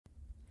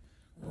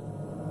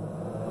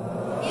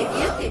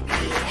it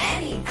be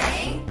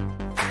anything?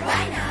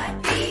 Why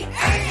not be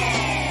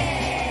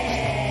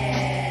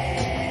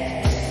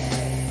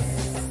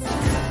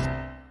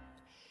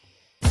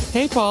Ernest?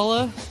 Hey,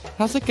 Paula.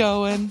 How's it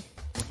going?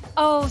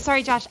 Oh,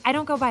 sorry, Josh. I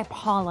don't go by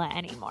Paula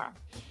anymore.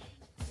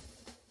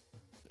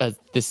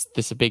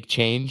 This a big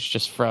change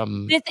just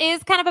from... This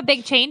is kind of a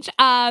big change.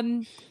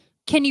 Can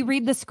you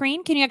read the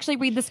screen? Can you actually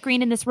read the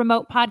screen in this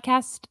remote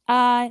podcast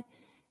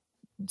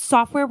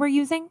software we're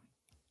using?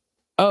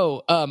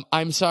 Oh,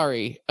 I'm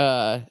sorry.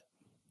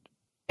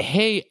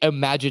 Hey,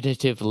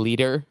 imaginative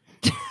leader.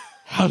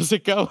 How's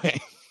it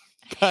going?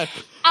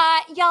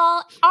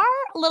 Y'all, our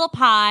little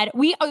pod,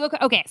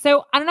 okay,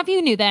 so I don't know if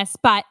you knew this,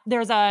 but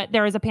there is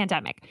a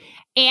pandemic.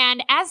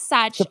 And as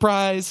such,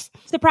 Surprise.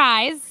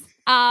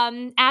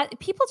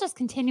 People just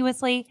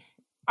continuously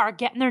are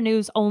getting their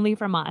news only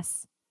from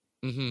us.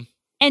 Mm-hmm.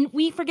 And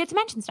we forget to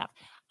mention stuff.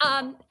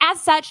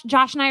 As such,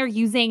 Josh and I are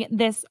using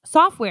this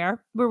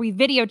software where we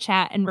video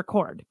chat and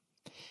record.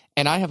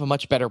 And I have a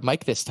much better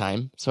mic this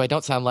time, so I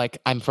don't sound like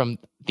I'm from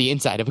the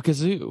inside of a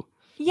kazoo.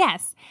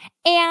 Yes.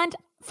 And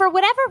for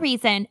whatever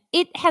reason,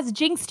 it has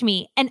jinxed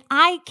me, and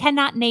I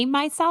cannot name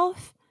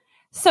myself.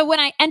 So when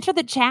I enter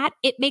the chat,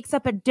 it makes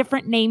up a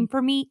different name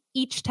for me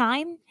each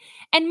time.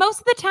 And most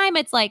of the time,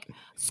 it's like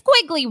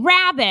Squiggly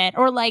Rabbit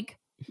or like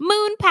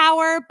Moon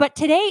Power. But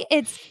today,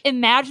 it's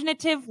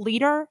Imaginative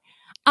Leader,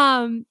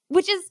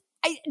 which is,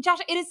 Josh,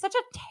 it is such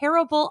a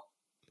terrible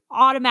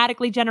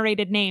automatically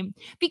generated name,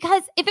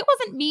 because if it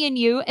wasn't me and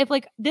you, if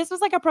like this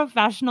was like a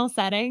professional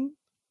setting,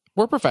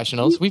 we're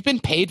professionals. We've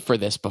been paid for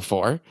this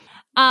before.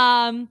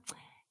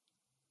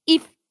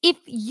 If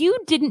you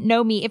didn't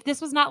know me, if this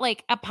was not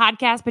like a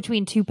podcast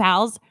between two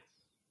pals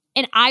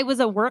and I was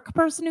a work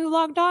person who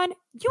logged on,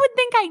 you would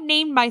think I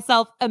named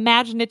myself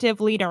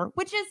Imaginative Leader,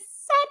 which is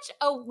such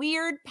a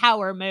weird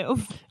power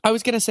move. I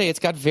was going to say, it's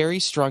got very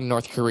strong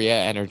North Korea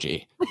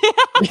energy.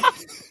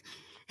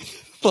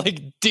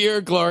 Like,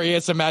 dear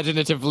glorious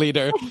imaginative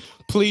leader,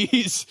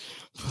 please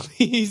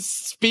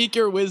speak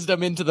your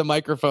wisdom into the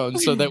microphone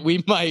so that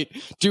we might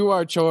do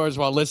our chores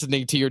while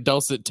listening to your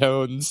dulcet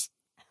tones.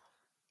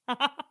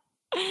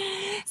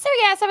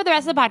 So for the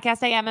rest of the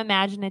podcast, I am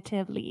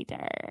Imaginative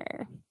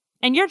Leader.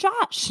 And you're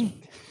Josh.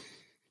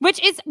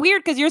 Which is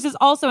weird because yours is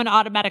also an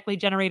automatically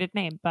generated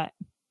name, but...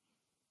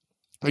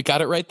 We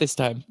got it right this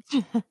time.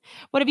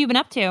 What have you been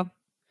up to?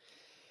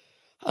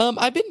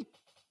 I've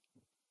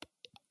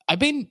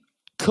been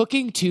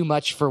cooking too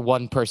much for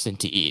one person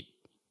to eat.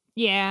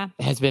 Yeah.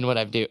 Has been what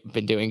I've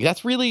been doing.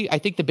 That's really, I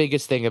think, the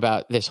biggest thing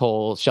about this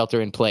whole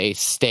shelter-in-place,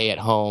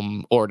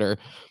 stay-at-home order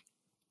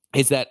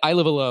is that I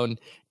live alone,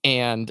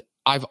 and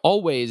I've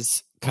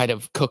always kind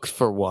of cooked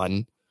for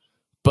one,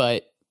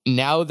 but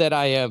now that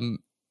I am,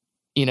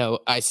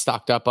 I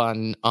stocked up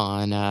on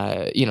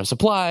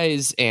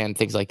supplies and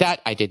things like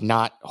that. I did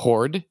not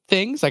hoard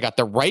things. I got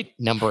the right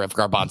number of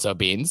garbanzo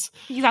beans.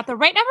 You got the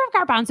right number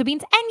of garbanzo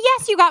beans. And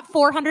yes, you got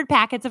 400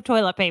 packets of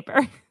toilet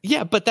paper.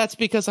 Yeah, but that's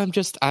because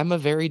I'm a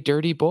very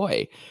dirty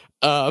boy.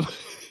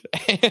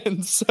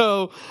 And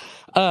so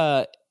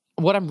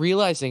what I'm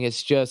realizing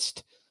is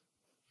just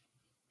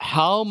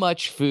how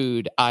much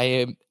food I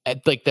am,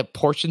 like the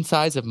portion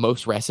size of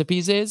most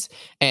recipes is,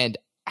 and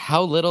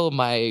how little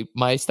my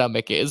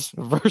stomach is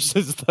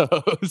versus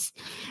those.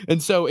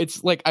 And so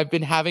it's like I've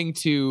been having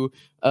to,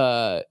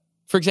 for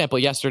example,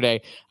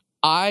 yesterday,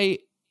 I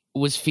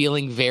was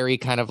feeling very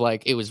kind of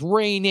like it was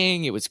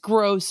raining, it was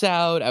gross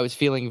out. I was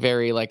feeling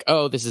very like,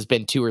 oh, this has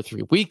been 2 or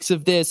 3 weeks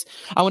of this.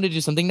 I want to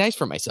do something nice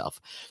for myself.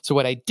 So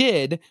what I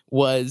did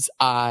was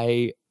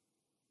I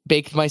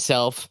baked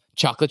myself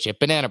chocolate chip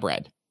banana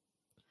bread.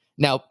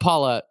 Now,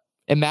 Paula,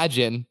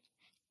 imagine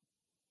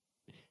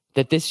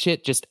that this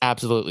shit just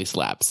absolutely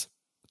slaps.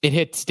 It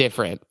hits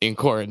different in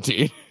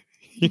quarantine.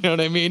 You know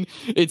what I mean?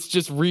 It's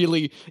just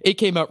really, it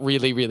came out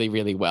really, really,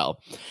 really well.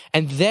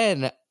 And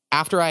then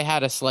after I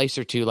had a slice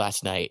or two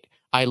last night,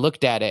 I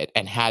looked at it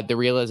and had the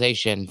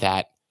realization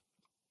that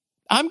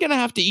I'm going to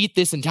have to eat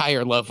this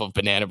entire loaf of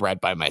banana bread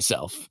by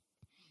myself.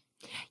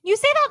 You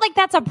say that like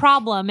that's a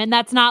problem, and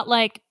that's not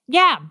like,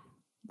 yeah,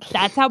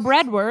 that's how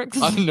bread works.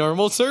 A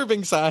normal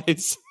serving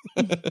size.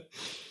 It's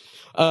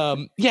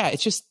a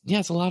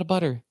lot of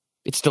butter.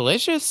 It's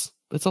delicious.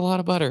 It's a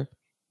lot of butter.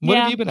 What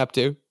have you been up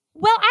to?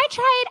 Well, I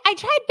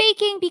tried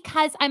baking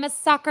because I'm a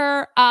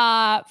sucker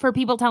for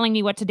people telling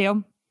me what to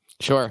do.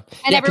 Sure.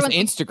 And everyone's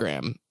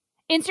Instagram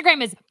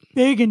is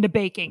big into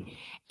baking.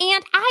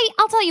 And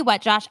I'll tell you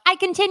what, Josh, I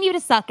continue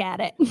to suck at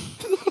it.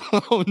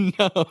 Oh,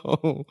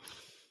 no.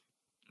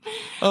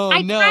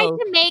 I tried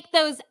to make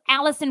those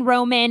Allison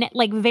Roman,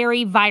 like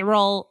very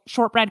viral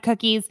shortbread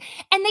cookies,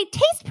 and they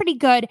taste pretty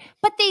good,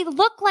 but they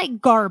look like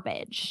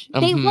garbage.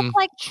 They look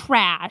like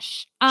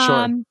trash.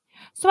 Sure.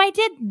 So I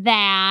did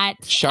that.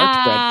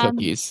 Shark bread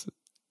cookies.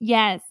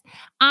 Yes.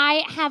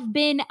 I've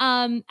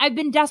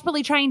been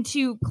desperately trying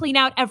to clean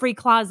out every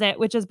closet,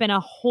 which has been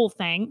a whole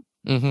thing.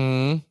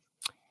 Mm-hmm.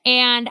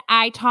 And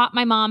I taught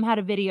my mom how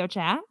to video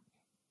chat.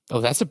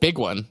 Oh, that's a big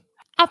one.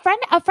 A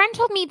friend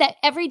told me that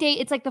every day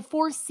it's like the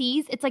 4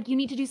 C's. It's like you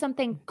need to do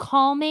something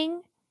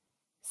calming,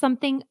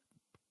 something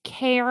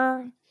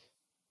care,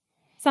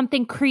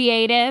 something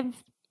creative.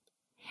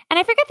 And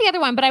I forget the other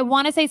one, but I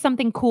want to say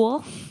something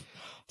cool.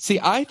 See,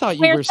 I thought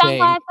you Wear were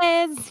saying...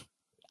 sunglasses.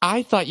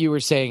 I thought you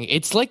were saying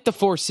it's like the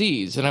 4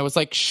 C's. And I was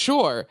like,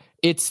 sure,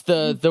 it's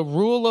the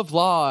rule of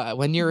law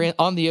when you're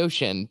on the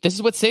ocean. This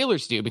is what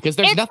sailors do because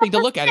there's nothing to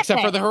look at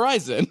except for the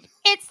horizon.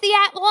 It's the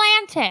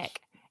Atlantic.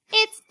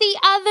 It's the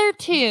other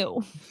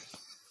two.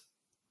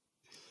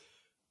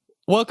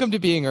 Welcome to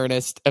Being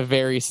Earnest, a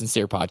very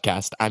sincere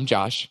podcast. I'm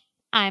Josh.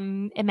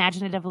 I'm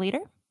imaginative leader.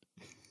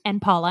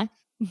 And Paula.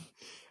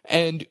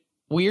 And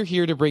we're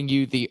here to bring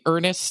you the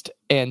earnest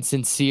and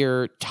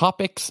sincere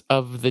topics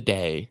of the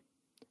day.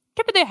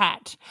 Tip of the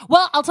hat.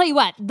 Well, I'll tell you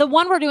what. The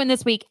one we're doing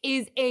this week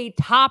is a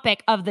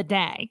topic of the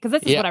day because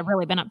this is what I've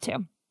really been up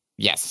to.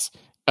 Yes.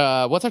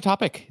 What's our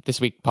topic this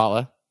week,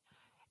 Paula?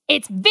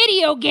 It's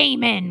video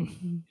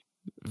gaming.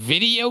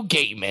 Video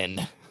gaming.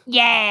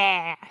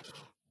 Yeah.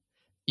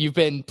 You've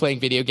been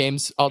playing video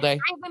games all day?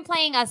 I've been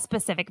playing a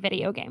specific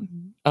video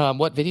game.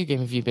 What video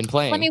game have you been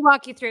playing? Let me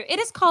walk you through. It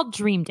is called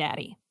Dream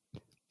Daddy.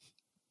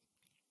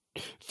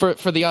 For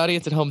the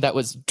audience at home, that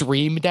was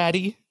Dream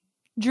Daddy?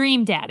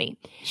 Dream Daddy.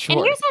 Sure.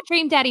 And here's how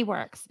Dream Daddy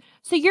works.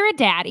 So you're a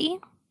daddy.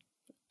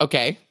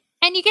 Okay.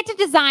 And you get to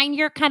design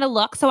your kind of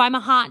look. So I'm a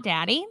hot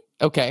daddy.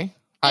 Okay.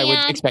 I would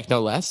expect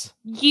no less.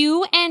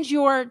 You and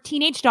your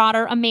teenage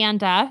daughter,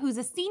 Amanda, who's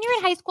a senior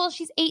in high school.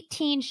 She's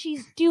 18.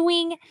 She's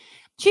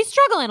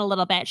struggling a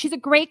little bit. She's a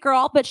great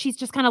girl, but she's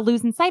just kind of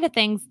losing sight of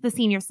things. The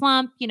senior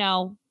slump,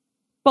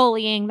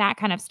 bullying, that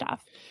kind of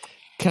stuff.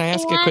 Can I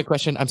ask a quick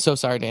question? I'm so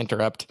sorry to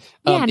interrupt.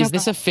 Is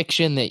this a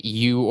fiction that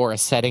you or a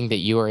setting that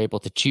you are able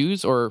to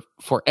choose, or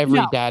for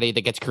every daddy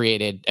that gets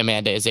created,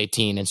 Amanda is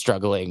 18 and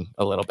struggling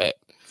a little bit?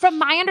 From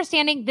my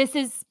understanding, this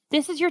is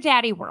your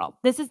daddy world.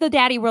 This is the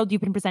daddy world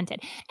you've been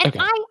presented. And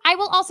okay. I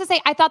will also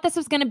say, I thought this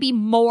was going to be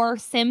more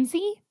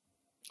Simsy,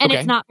 and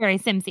it's not very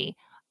Simsy.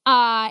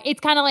 It's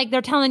kind of like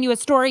they're telling you a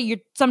story. You're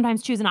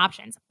sometimes choosing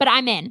options, but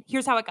I'm in.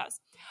 Here's how it goes.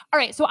 All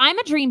right. So I'm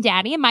a dream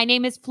daddy, and my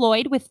name is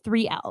Floyd with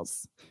 3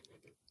 L's.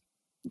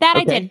 That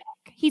I did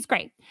back. He's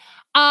great.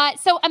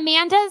 So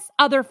Amanda's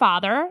other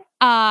father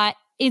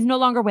is no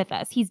longer with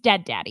us. He's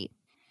dead daddy.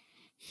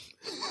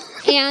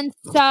 And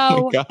so,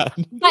 oh my God.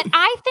 But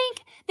I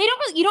think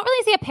you don't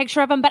really see a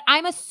picture of him, but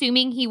I'm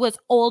assuming he was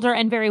older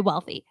and very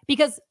wealthy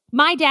because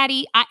my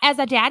daddy, as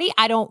a daddy,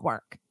 I don't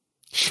work.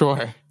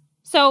 Sure.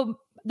 So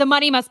the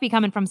money must be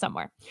coming from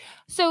somewhere.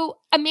 So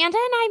Amanda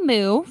and I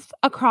move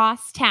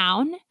across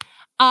town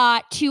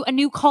to a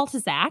new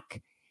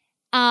cul-de-sac.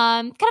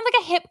 Kind of like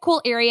a hip,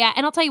 cool area.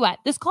 And I'll tell you what,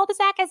 this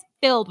cul-de-sac is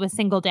filled with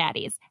single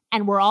daddies,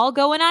 and we're all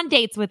going on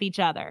dates with each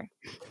other.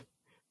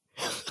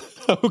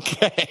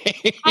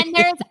 Okay. And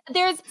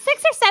there's 6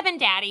 or 7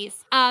 daddies.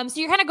 So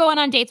you're kind of going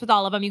on dates with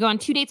all of them. You go on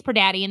 2 dates per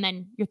daddy, and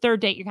then your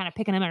 3rd date, you're kind of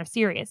picking them on a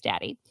serious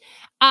daddy.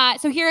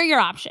 So here are your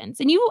options.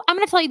 And I'm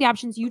going to tell you the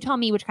options. You tell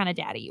me which kind of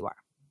daddy you are.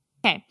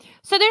 Okay.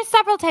 So there's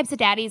several types of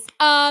daddies.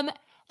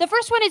 The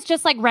first one is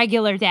just like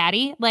regular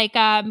daddy, like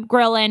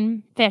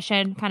grilling,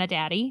 fishing kind of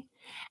daddy.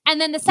 And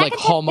then the second, like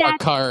Hallmark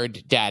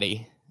card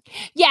daddy.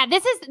 Yeah,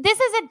 this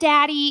is a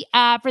daddy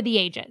for the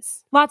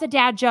ages. Lots of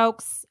dad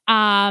jokes.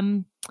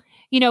 Loves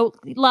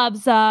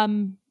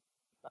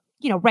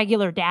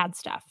regular dad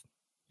stuff.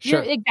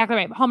 Sure, you're exactly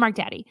right. Hallmark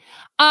daddy.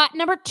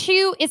 Number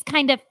 2 is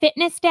kind of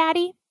fitness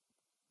daddy.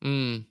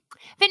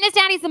 Fitness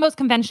daddy is the most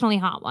conventionally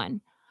hot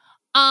one.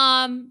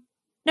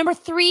 Number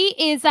 3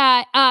 is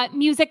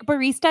music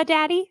barista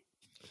daddy.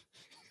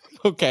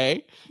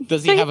 Okay.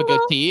 Does he have a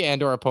goatee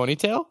and or a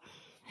ponytail?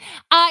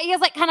 He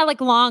has kind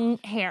of long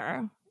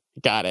hair.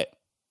 Got it.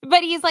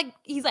 But he's like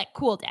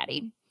cool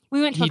daddy.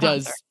 We went to a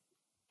concert.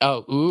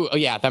 Oh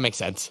yeah, that makes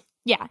sense.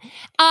 Yeah.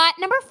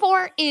 Number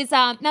 4 is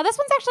now this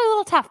one's actually a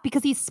little tough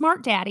because he's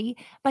smart daddy,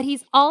 but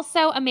he's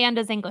also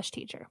Amanda's English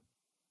teacher.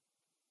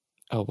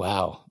 Oh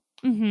wow.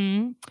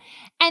 Mm-hmm.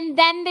 And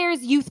then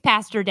there's youth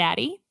pastor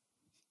daddy.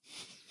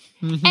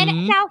 Mm-hmm.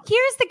 And now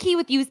here's the key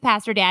with youth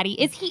pastor daddy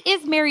is he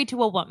is married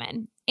to a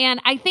woman.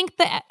 And I think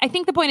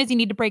the point is you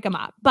need to break him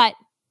up, but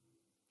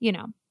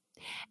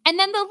And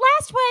then the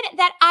last one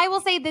that I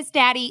will say this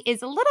daddy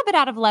is a little bit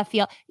out of left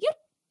field.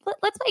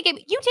 Let's play a game.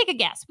 You take a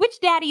guess. Which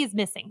daddy is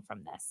missing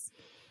from this?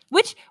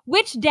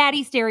 Which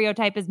daddy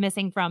stereotype is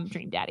missing from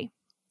Dream Daddy?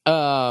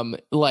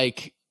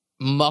 Like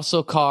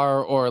muscle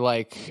car or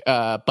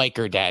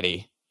biker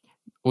daddy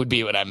would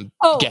be what I'm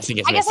guessing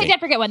is missing. I guess I did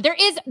forget one. There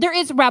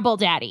is rebel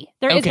daddy.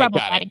 There is rebel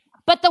daddy.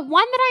 But the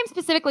one that I'm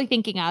specifically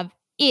thinking of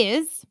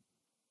is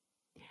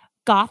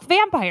goth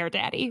vampire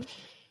daddy.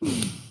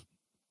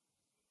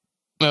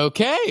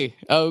 Okay.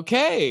 So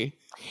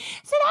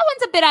that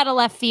one's a bit out of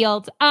left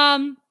field.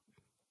 And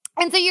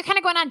so you're kind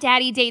of going on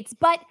daddy dates,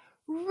 but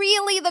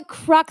really the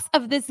crux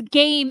of this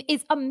game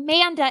is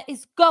Amanda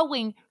is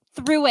going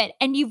through it,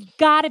 and you've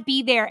got to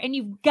be there, and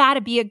you've got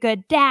to be a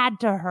good dad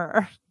to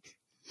her.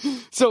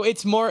 So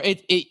it's more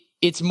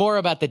it's more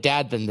about the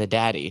dad than the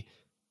daddy.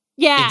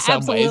 Yeah,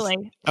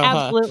 absolutely.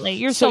 Absolutely.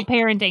 You're still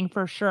parenting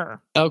for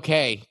sure.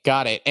 Okay,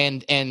 got it.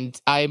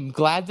 And I'm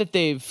glad that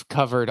they've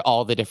covered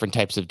all the different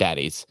types of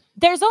daddies.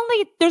 There's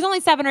only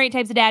 7 or 8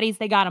 types of daddies.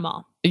 They got them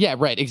all. Yeah,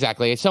 right,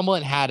 exactly.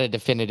 Someone had to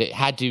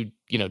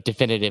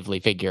definitively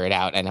figure it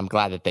out, and I'm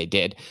glad that they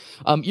did.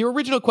 Your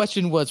original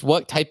question was,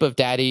 what type of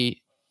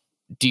daddy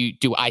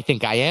do I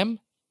think I am?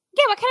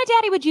 Yeah, what kind of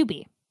daddy would you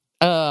be?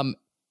 I'm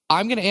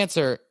going to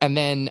answer, and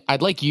then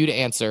I'd like you to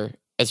answer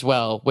as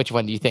well. Which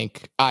one do you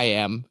think I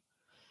am?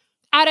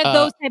 Out of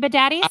those type of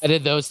daddies? Out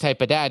of those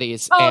type of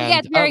daddies. Oh, and, yeah,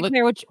 it's very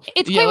clear which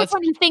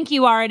one you think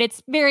you are, and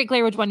it's very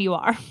clear which one you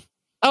are.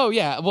 Oh,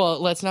 yeah.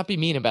 Well, let's not be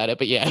mean about it,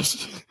 but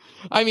yes.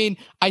 I mean,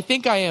 I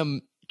think I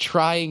am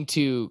trying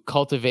to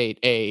cultivate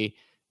a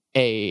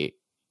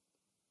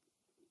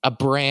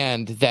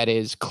brand that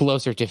is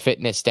closer to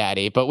fitness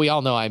daddy, but we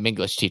all know I'm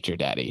English teacher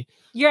daddy.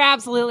 You're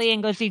absolutely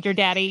English teacher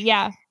daddy.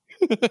 Yeah.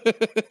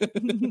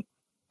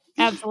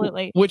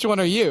 Absolutely. Which one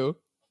are you?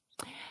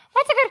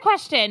 That's a good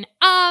question.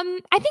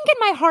 I think in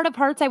my heart of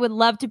hearts, I would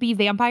love to be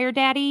vampire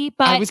daddy,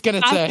 but I was going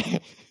to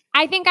say,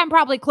 I think I'm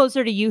probably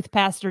closer to youth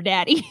pastor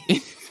daddy.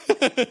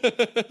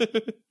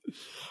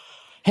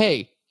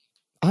 Hey,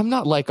 I'm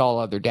not like all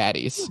other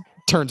daddies.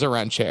 Turns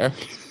around chair.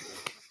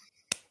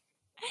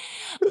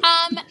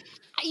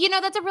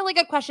 That's a really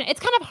good question. It's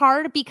kind of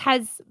hard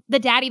because the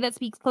daddy that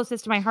speaks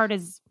closest to my heart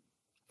is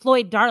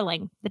Floyd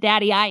Darling, the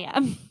daddy I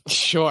am.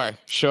 Sure.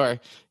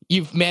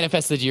 You've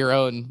manifested your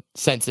own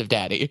sense of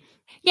daddy.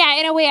 Yeah,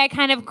 in a way, I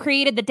kind of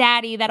created the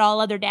daddy that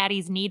all other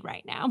daddies need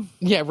right now.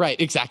 Yeah, right,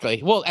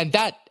 exactly. Well, and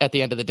that, at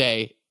the end of the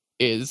day,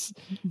 is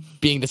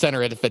being the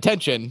center of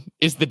attention,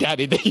 is the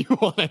daddy that you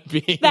want to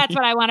be. That's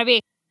what I want to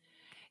be.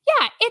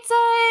 Yeah,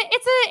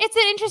 it's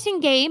an interesting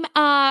game.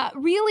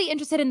 Really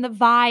interested in the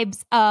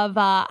vibes of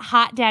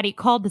Hot Daddy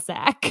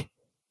Cul-de-sac.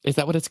 Is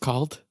that what it's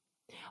called?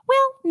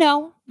 Well,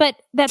 no, but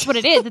that's what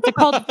it is. It's a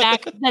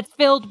cul-de-sac that's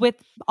filled with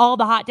all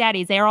the hot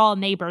daddies. They're all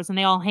neighbors and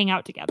they all hang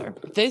out together.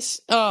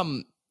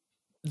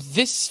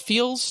 This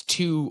feels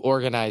too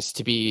organized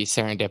to be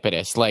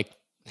serendipitous. Like,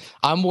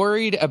 I'm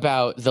worried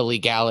about the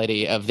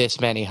legality of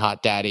this many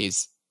hot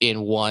daddies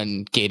in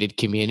one gated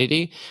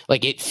community.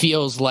 Like, it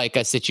feels like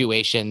a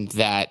situation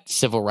that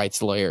civil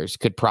rights lawyers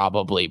could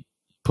probably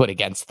put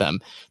against them,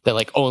 that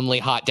like only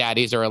hot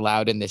daddies are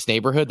allowed in this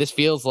neighborhood. This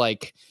feels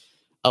like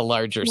a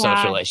larger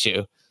social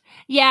issue.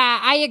 Yeah,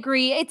 I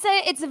agree.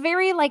 It's a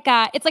very like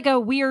a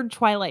weird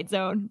Twilight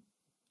Zone.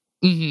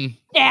 Mm-hmm.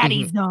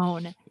 Daddy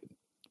zone.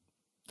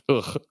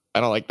 Ugh,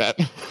 I don't like that.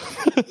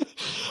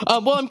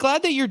 Well, I'm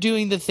glad that you're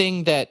doing the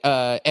thing that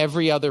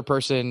every other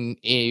person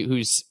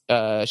who's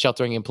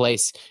sheltering in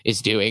place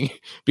is doing,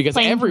 because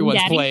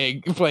everyone's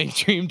playing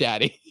Dream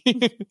Daddy.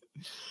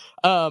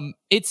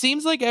 It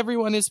seems like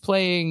everyone is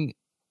playing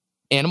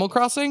Animal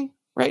Crossing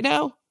right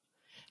now.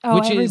 Oh,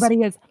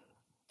 everybody is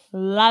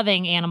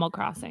loving Animal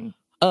Crossing.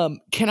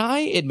 Can I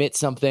admit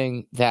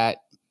something that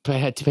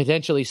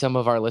potentially some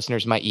of our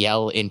listeners might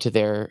yell into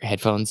their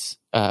headphones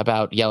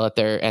yell at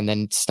their, and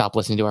then stop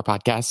listening to our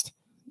podcast?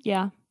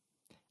 Yeah.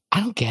 I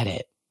don't get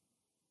it.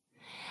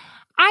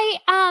 I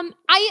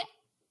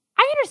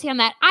understand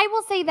that. I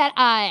will say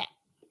that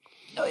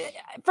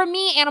for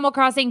me, Animal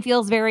Crossing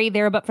feels very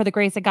there, but for the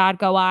grace of God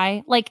go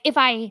I. Like, if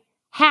I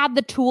had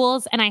the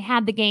tools and I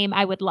had the game,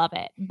 I would love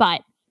it.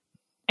 But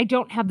I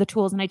don't have the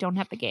tools and I don't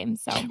have the game.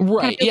 So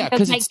right, yeah,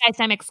 because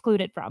I'm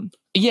excluded from.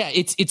 Yeah,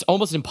 it's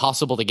almost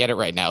impossible to get it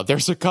right now.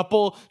 There's a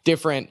couple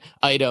different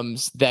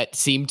items that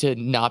seem to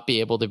not be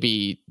able to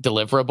be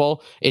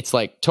deliverable. It's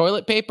like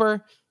toilet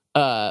paper,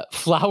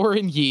 flour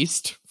and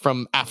yeast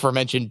from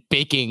aforementioned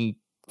baking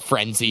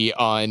frenzy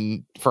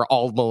for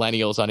all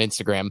millennials on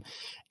Instagram,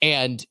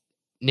 and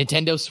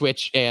Nintendo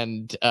Switch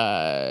and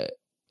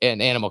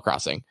Animal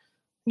Crossing.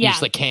 You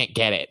just like can't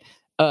get it.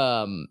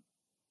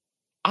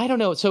 I don't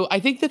know. So I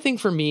think the thing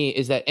for me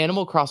is that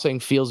Animal Crossing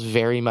feels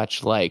very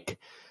much like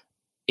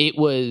it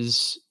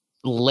was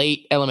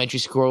late elementary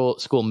school,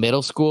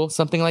 middle school,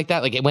 something like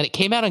that. Like, when it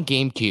came out on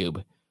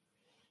GameCube,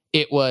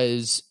 it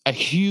was a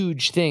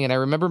huge thing. And I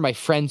remember my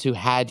friends who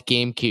had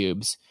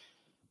GameCubes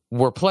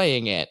were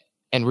playing it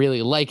and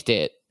really liked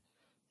it.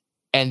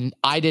 And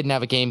I didn't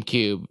have a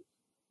GameCube.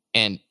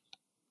 And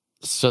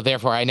so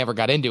therefore I never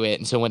got into it.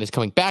 And so when it's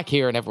coming back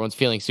here and everyone's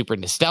feeling super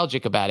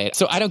nostalgic about it.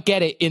 So I don't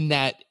get it in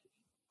that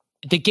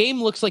the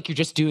game looks like you're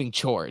just doing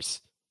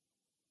chores.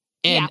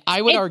 And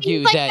I would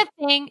argue that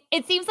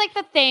it seems like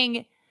the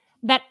thing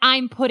that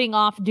I'm putting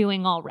off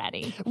doing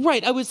already.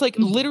 Right. I was like,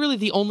 literally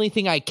the only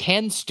thing I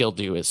can still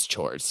do is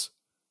chores.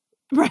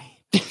 Right.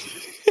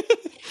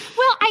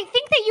 Well, I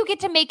think that you get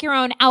to make your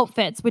own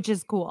outfits, which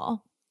is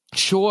cool.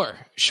 Sure.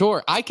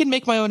 I can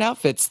make my own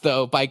outfits,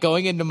 though, by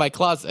going into my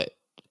closet.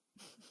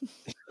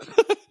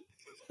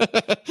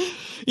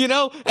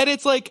 And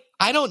it's like,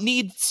 I don't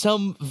need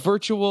some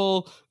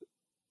virtual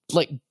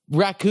like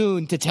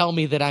raccoon to tell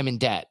me that I'm in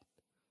debt.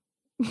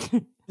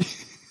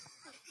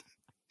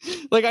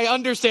 Like, I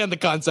understand the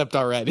concept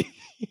already.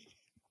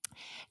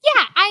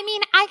 Yeah, I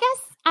mean, I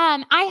guess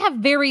I have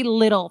very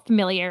little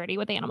familiarity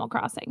with Animal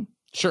Crossing.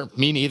 Sure,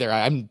 me neither.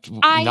 I'm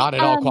not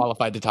at all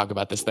qualified to talk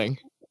about this thing.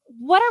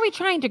 What are we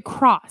trying to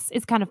cross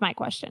is kind of my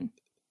question.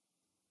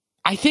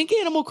 I think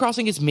Animal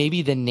Crossing is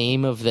maybe the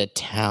name of the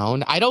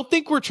town. I don't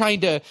think we're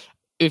trying to,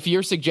 if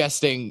you're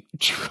suggesting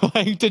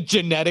trying to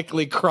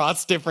genetically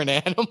cross different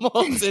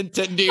animals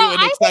into new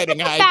and exciting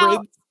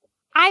hybrids.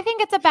 I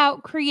think it's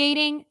about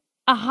creating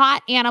a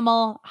hot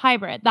animal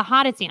hybrid, the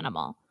hottest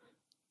animal,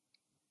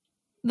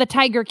 the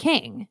Tiger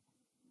King.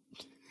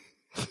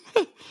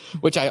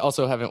 Which I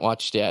also haven't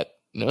watched yet.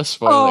 No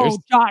spoilers. Oh,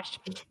 Josh,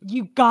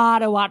 you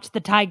gotta watch the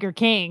Tiger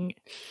King.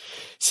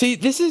 See,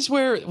 this is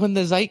where when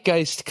the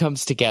zeitgeist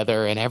comes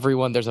together and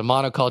there's a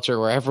monoculture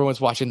where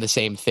everyone's watching the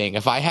same thing.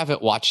 If I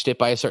haven't watched it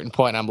by a certain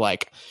point, I'm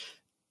like,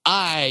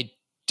 I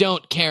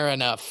don't care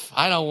enough.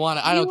 I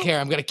don't care.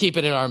 I'm going to keep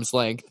it at arm's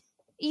length.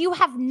 You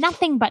have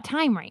nothing but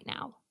time right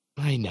now.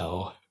 I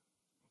know.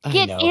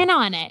 Get in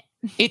on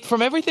it.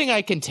 From everything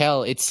I can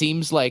tell, it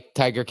seems like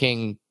Tiger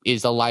King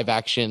is a live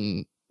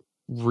action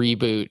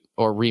reboot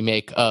or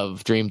remake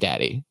of Dream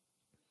Daddy.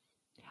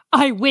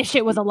 I wish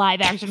it was a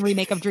live action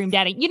remake of Dream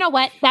Daddy. You know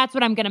what? That's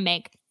what I'm going to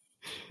make.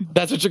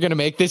 That's what you're going to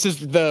make? This is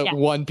the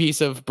one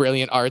piece of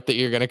brilliant art that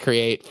you're going to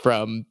create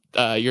from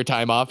your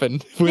time off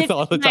and with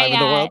all the time in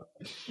the world?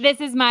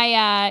 This is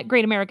my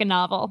great American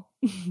novel.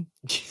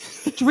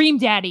 Dream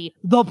Daddy,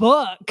 the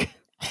book.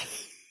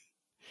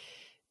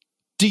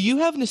 Do you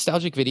have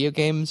nostalgic video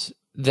games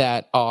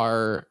that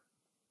are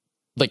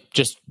like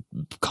just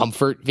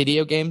comfort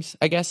video games,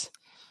 I guess?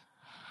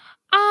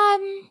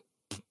 I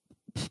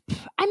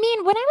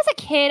mean, when I was a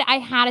kid, I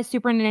had a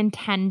Super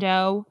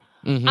Nintendo.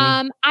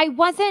 Mm-hmm. I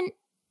wasn't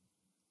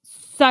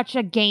such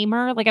a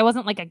gamer. Like, I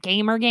wasn't like a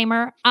gamer.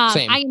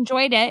 Same. I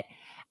enjoyed it.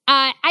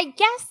 I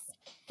guess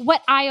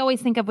what I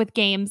always think of with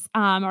games,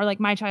 or like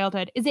my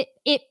childhood, is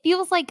it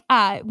feels like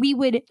we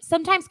would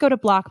sometimes go to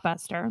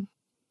Blockbuster.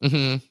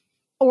 Mm-hmm.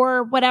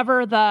 Or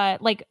whatever the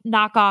like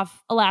knockoff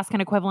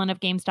Alaskan equivalent of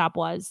GameStop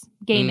was.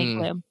 Game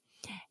Igloo.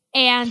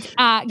 And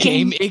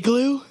Game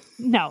Igloo?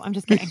 No, I'm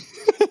just kidding.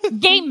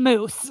 Game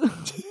Moose.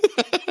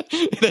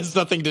 It has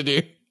nothing to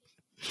do.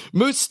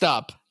 Moose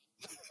Stop.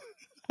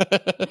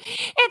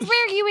 It's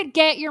where you would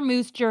get your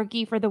moose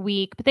jerky for the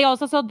week, but they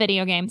also sold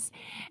video games.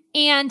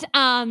 And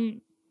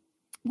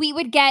we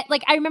would get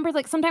like, I remember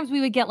like sometimes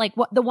we would get like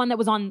the one that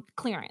was on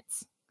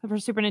clearance for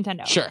Super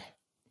Nintendo. Sure.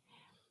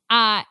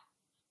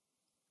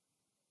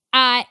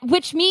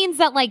 Which means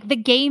that like the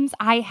games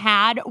I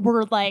had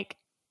were like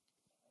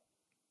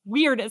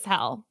weird as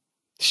hell.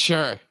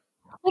 Sure.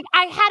 Like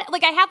I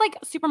had like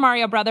Super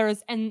Mario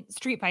Brothers and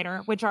Street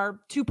Fighter, which are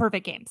two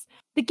perfect games.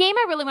 The game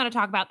I really want to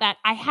talk about that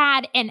I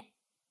had, and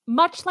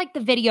much like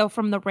the video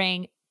from The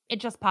Ring, it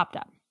just popped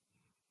up.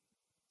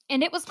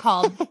 And it was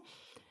called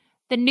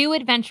The New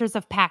Adventures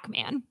of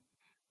Pac-Man.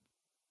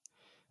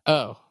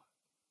 Oh.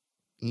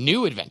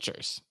 New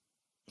Adventures.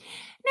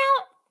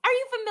 Now, are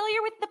you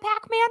familiar with the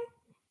Pac-Man?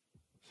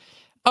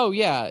 Oh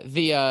yeah,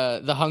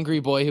 the hungry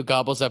boy who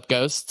gobbles up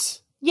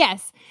ghosts.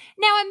 Yes.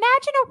 Now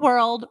imagine a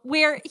world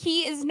where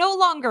he is no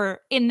longer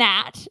in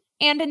that,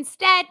 and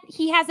instead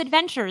he has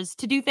adventures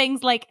to do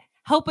things like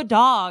help a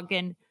dog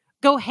and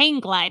go hang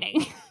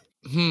gliding.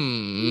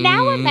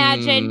 Now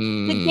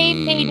imagine the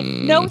game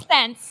made no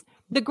sense.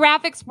 The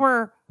graphics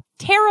were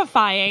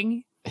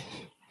terrifying.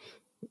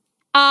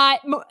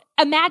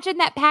 Imagine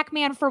that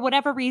Pac-Man, for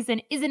whatever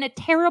reason, is in a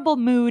terrible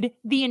mood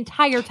the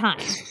entire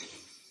time.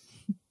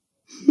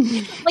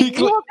 Like,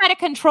 you'll try to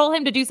control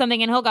him to do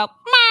something and he'll go,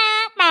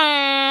 "Mah,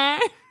 mah."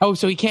 Oh,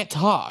 so he can't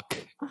talk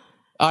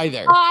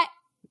either. I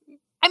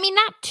mean,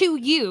 not to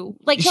you.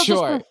 Like, he'll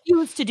Sure. just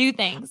refuse to do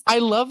things. I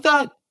love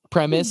that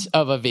premise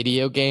of a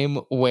video game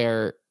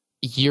where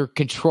your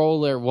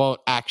controller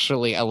won't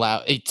actually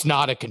allow, it's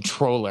not a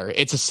controller,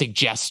 it's a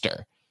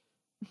suggester.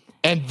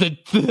 And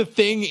the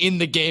thing in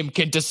the game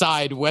can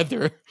decide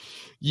whether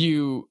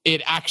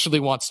it actually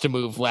wants to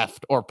move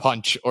left or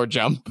punch or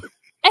jump.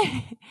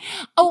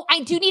 Oh,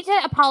 I do need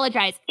to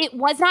apologize. It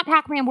was not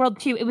Pac-Man World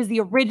 2. It was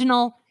the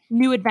original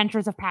New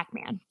Adventures of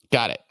Pac-Man.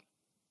 Got it.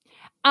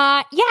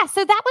 Yeah,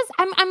 so that was,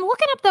 I'm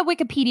looking up the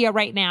Wikipedia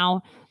right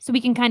now so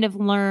we can kind of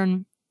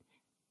learn.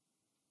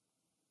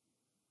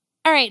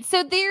 All right,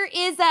 so there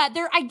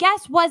I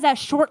guess was a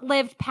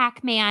short-lived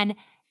Pac-Man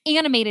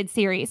animated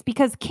series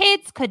because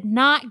kids could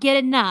not get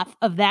enough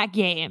of that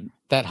game.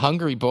 That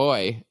hungry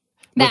boy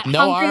with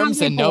no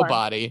arms and no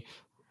body.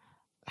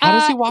 How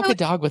does he walk a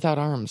dog without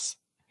arms?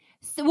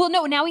 Well,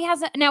 no, now he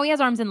has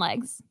arms and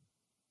legs.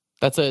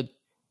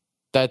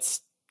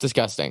 That's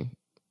disgusting.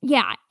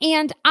 Yeah,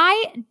 and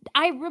I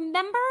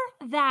remember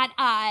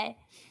that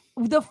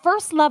the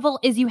first level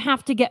is you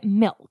have to get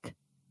milk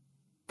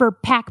for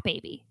Pac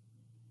Baby.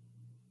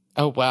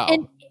 Oh wow.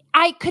 And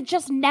I could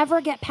just never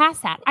get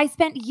past that. I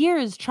spent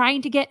years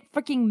trying to get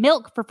freaking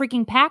milk for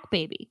freaking Pac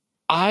Baby.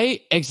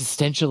 I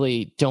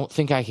existentially don't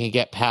think I can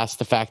get past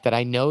the fact that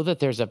I know that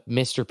there's a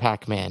Mr.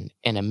 Pac-Man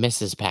and a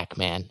Mrs.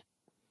 Pac-Man.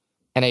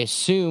 And I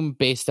assume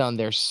based on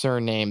their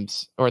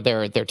surnames or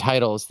their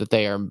titles that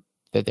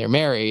they're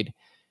married.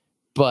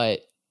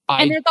 But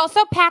and there's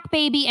also Pac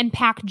Baby and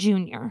Pac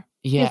Jr.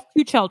 Yeah. He has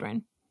 2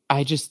 children.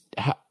 I just,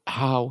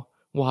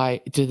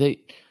 why do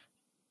they,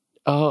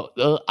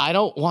 I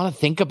don't want to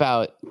think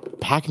about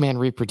Pac-Man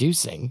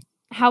reproducing.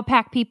 How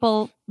Pac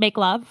people make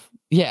love.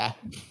 Yeah.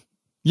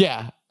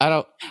 I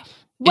don't.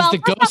 Well, is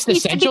the ghost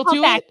essential to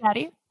it?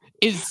 Daddy.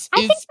 I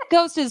think the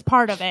ghost is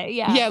part of it.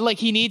 Yeah. Yeah, like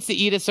he needs to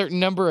eat a certain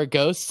number of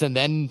ghosts, and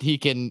then he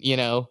can,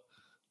 Well,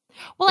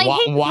 I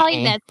hate to tell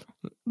you this,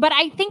 but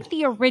I think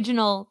the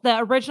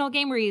original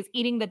game where he's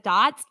eating the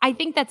dots, I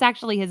think that's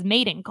actually his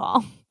mating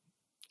call.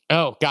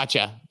 Oh,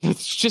 gotcha.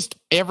 It's just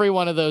every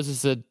one of those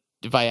is a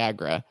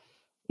Viagra.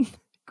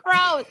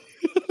 Gross.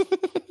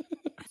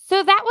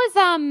 So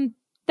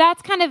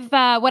that's kind of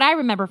what I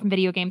remember from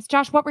video games.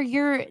 Josh, what were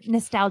your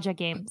nostalgia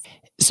games?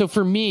 So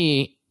for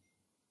me,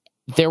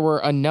 there were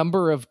a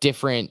number of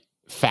different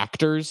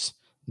factors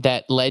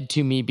that led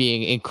to me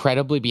being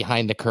incredibly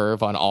behind the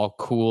curve on all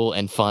cool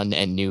and fun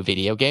and new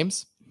video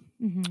games.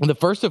 Mm-hmm. The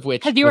first of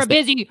which, because you were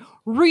busy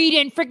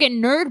reading freaking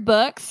nerd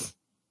books.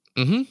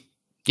 Mm-hmm.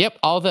 Yep,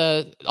 all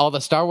the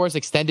Star Wars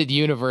Extended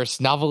Universe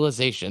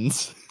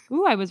novelizations.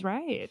 Ooh, I was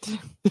right.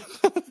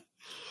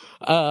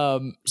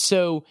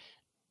 So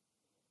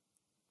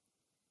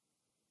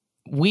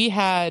we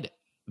had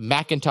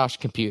Macintosh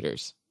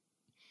computers,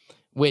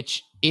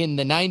 which in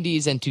the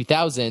 90s and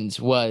 2000s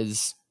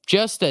was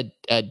just a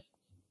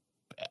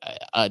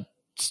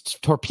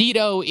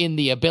torpedo in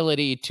the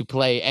ability to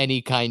play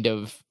any kind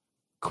of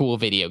cool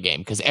video game,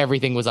 because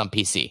everything was on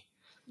PC.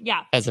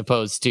 Yeah. As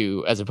opposed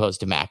to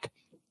Mac.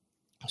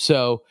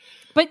 So,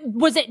 but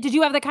did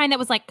you have the kind that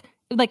was like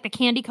the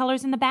candy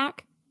colors in the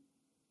back?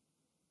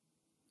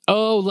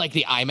 Oh, like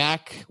the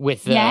iMac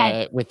with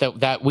that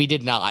we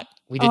did not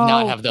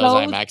have those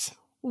iMacs.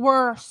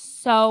 Were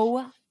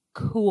so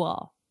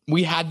cool.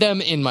 We had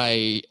them in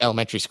my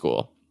elementary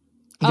school.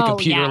 The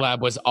computer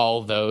lab was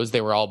all those.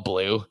 They were all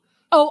blue.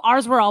 Oh,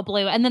 ours were all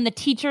blue. And then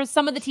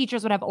some of the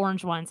teachers would have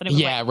orange ones. And it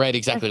was right,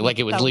 exactly. Like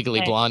it was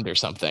Legally Blonde or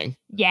something.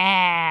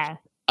 Yeah.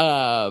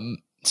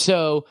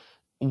 So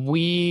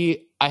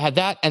I had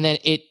that, and then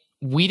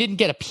we didn't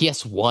get a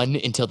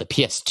PS1 until the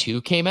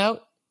PS2 came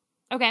out.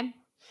 Okay.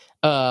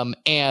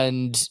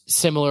 And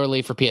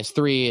similarly for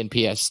PS3 and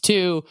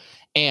PS2,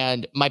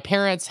 and my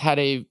parents had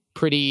a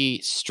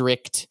pretty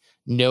strict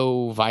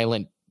no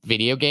violent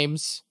video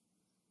games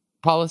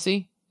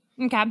policy.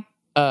 Okay.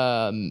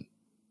 So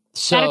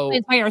that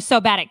explains why you're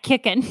so bad at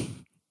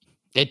kicking.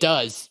 It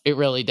does. It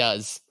really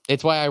does.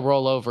 It's why I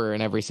roll over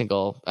in every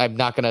single. I'm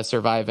not going to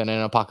survive in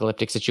an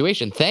apocalyptic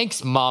situation.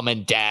 Thanks, Mom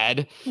and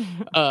Dad.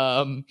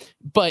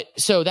 But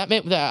so that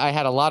meant that I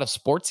had a lot of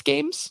sports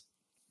games.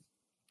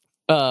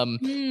 A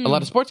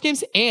lot of sports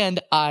games,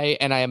 and I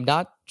am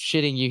not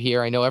shitting you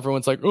here. I know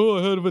everyone's like, "Oh,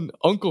 I had an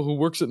uncle who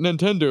works at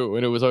Nintendo,"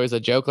 and it was always a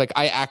joke. Like,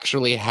 I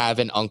actually have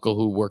an uncle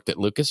who worked at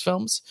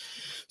Lucasfilms,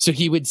 so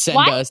he would send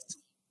us.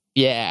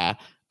 Yeah,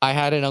 I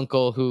had an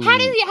uncle who. How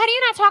do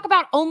you not talk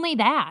about only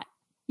that?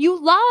 You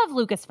love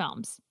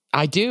Lucasfilms.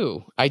 I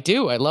do. I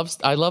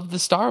love the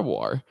Star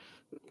Wars.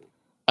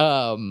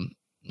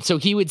 So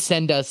he would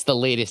send us the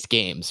latest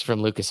games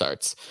from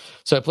LucasArts.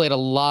 So I played a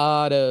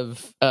lot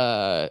of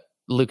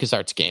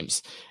LucasArts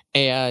games.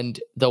 And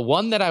the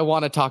one that I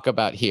want to talk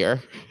about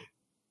here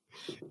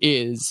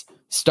is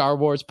Star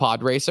Wars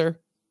Pod Racer.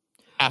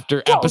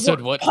 After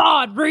episode 1.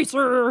 Pod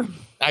Racer!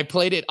 I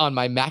played it on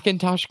my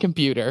Macintosh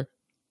computer.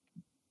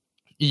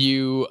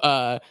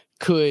 They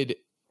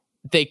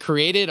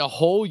created a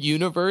whole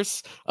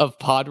universe of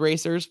pod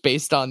racers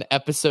based on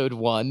episode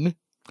 1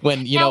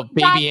 when, baby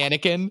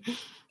Anakin.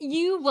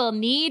 You will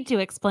need to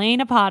explain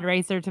a pod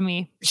racer to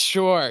me.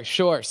 Sure.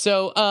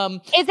 So,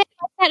 is it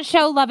like that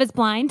show Love is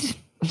Blind?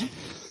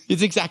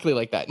 It's exactly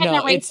like that.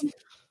 No,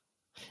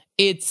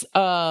 it's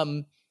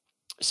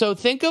so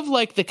think of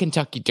like the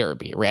Kentucky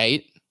Derby,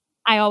 right?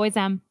 I always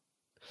am.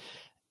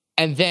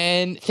 And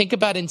then think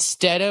about,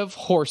 instead of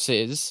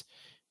horses,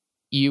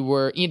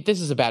 this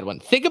is a bad one.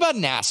 Think about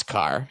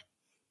NASCAR.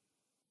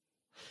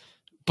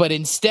 But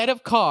instead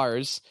of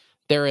cars,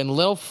 they're in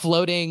little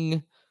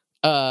floating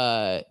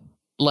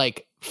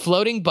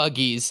floating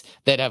buggies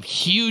that have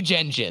huge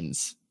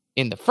engines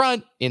in the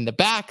front, in the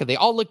back. They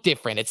all look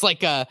different. It's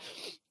like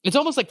it's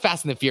almost like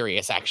Fast and the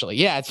Furious, actually.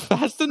 Yeah, it's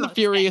Fast and the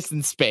Furious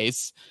in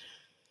space.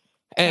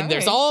 And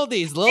there's all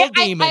these little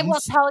demons. I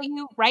will tell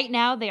you right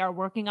now, they are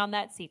working on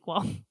that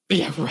sequel.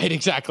 Yeah, right,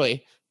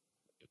 exactly.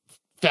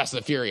 Fast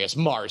and the Furious,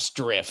 Mars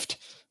Drift,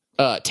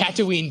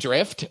 Tatooine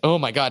Drift. Oh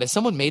my God, has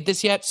someone made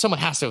this yet? Someone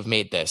has to have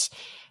made this.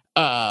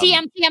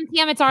 TM,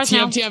 it's ours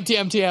now.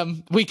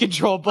 TM. We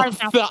control both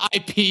the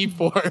IP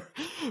for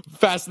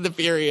Fast and the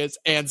Furious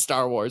and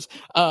Star Wars.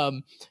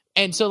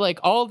 And so like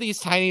all these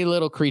tiny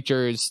little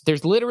creatures,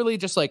 there's literally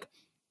just like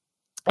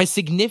a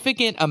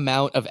significant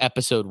amount of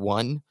episode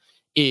 1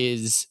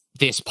 is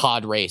this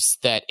pod race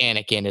that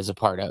Anakin is a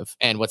part of.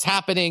 And what's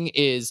happening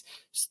is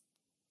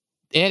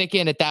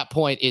Anakin at that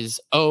point is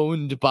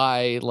owned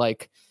by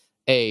like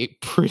a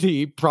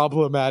pretty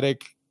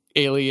problematic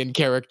alien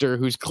character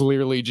who's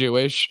clearly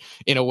Jewish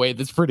in a way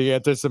that's pretty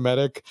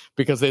anti-Semitic,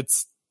 because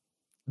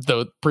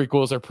the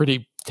prequels are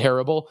pretty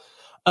terrible.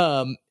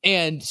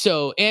 And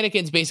so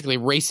Anakin's basically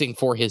racing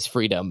for his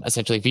freedom,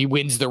 essentially. If he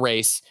wins the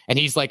race, and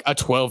he's like a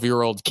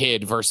 12-year-old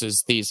kid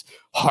versus these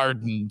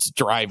hardened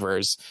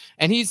drivers,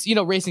 and he's,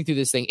 racing through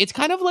this thing. It's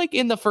kind of like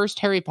in the first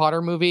Harry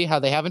Potter movie, how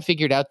they haven't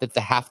figured out that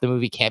the half the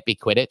movie can't be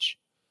Quidditch.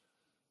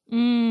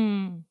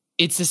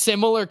 It's a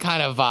similar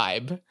kind of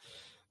vibe.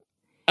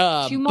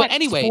 But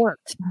anyway,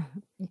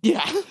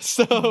 yeah.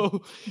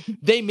 So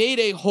they made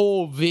a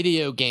whole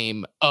video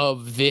game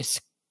of this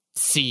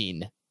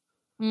scene.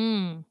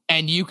 And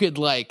you could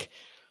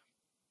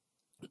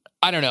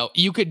I don't know,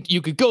 you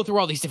could go through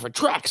all these different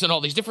tracks and all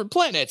these different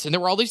planets, and there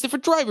were all these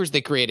different drivers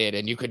they created,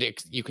 and you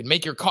could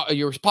make your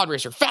pod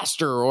racer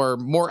faster or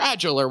more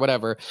agile or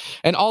whatever.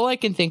 And all I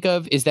can think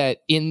of is that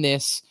in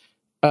this,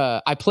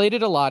 I played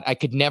it a lot. I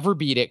could never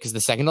beat it because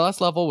the second to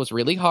last level was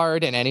really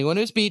hard, and anyone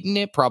who's beaten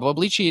it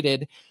probably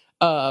cheated.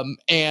 So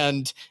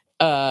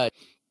the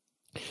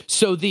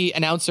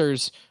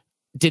announcers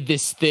did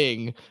this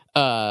thing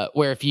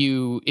where if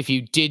you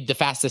did the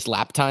fastest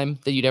lap time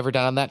that you'd ever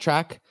done on that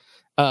track,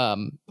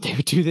 they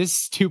would do this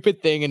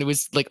stupid thing, and it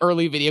was like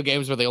early video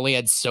games where they only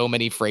had so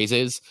many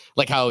phrases,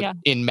 like how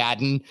in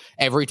Madden,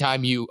 every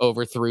time you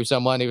overthrew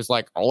someone, it was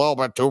like a little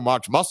bit too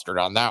much mustard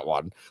on that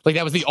one. Like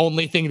that was the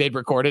only thing they'd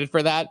recorded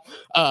for that.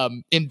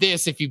 In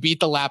this, if you beat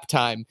the lap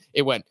time,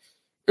 it went,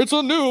 "It's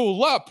a new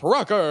lap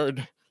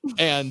record."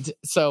 And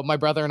so my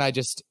brother and I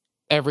just,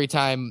 every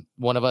time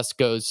one of us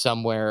goes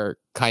somewhere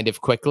kind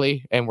of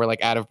quickly and we're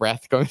like out of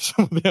breath going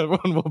somewhere, the other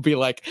one will be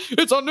like,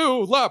 "It's a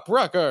new lap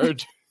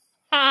record."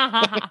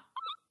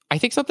 I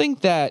think something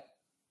that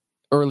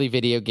early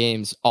video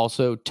games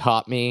also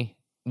taught me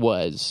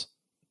was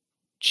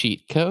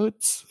cheat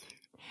codes.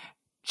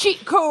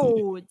 Cheat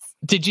codes.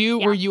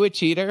 Were you a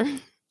cheater?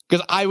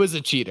 Because I was a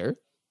cheater.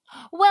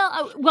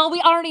 Well,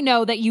 we already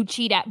know that you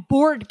cheat at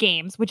board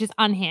games, which is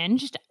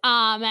unhinged.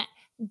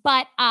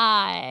 But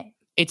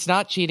it's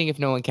not cheating if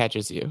no one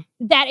catches you.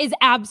 That is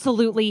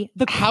absolutely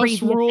the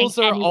craziest house rules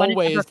thing are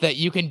always that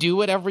you can do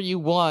whatever you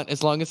want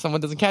as long as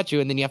someone doesn't catch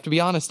you, and then you have to be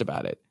honest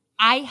about it.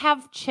 I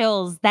have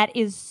chills. That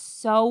is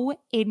so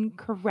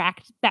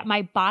incorrect that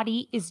my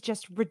body is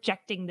just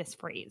rejecting this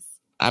phrase.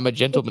 I'm a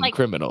gentleman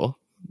criminal.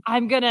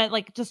 I'm gonna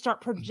just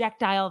start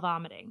projectile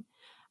vomiting.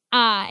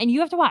 And you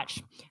have to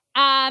watch.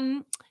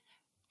 I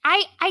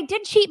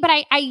did cheat, but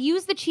I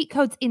used the cheat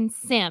codes in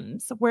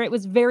Sims where it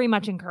was very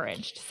much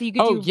encouraged. So you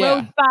could do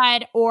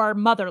Rosebud or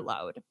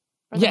Motherload.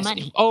 Yes.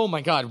 Oh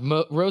my God.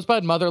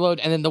 Rosebud, Motherload,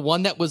 and then the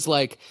one that was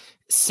like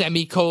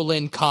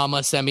semicolon,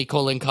 comma,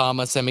 semicolon,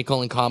 comma,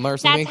 semicolon, comma, or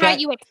something. That's how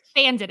you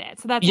expanded it.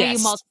 So that's how you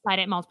multiplied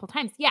it multiple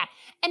times. Yeah.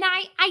 And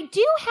I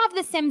do have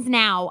the Sims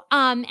now.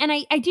 And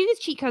I do use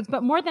cheat codes,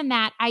 but more than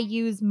that, I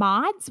use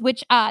mods,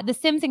 which the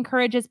Sims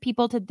encourages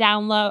people to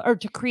download or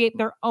to create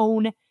their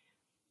own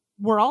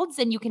worlds,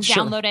 and you can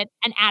download it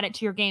and add it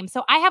to your game.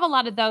 So I have a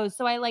lot of those.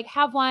 So I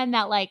have one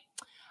that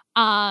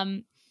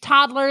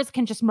toddlers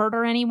can just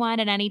murder anyone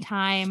at any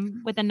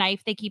time with a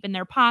knife they keep in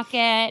their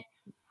pocket.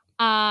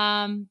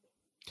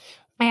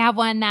 I have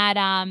one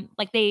that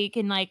they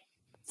can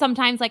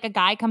sometimes a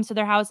guy comes to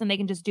their house and they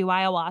can just do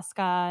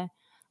ayahuasca.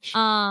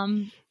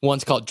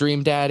 One's called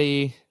Dream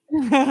Daddy.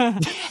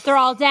 They're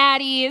all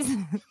daddies. So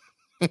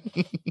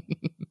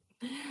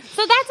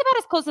that's about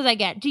as close as I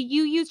get. Do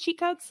you use cheat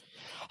codes?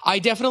 I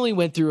definitely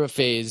went through a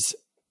phase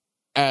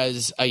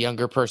as a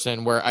younger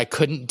person where I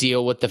couldn't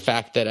deal with the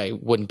fact that I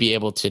wouldn't be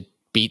able to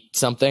beat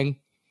something.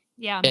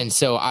 Yeah. And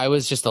so I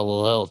was just a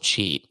little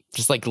cheat,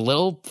 just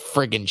little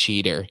friggin'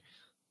 cheater.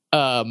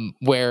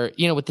 Where,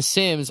 with The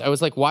Sims, I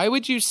was like, why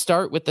would you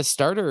start with the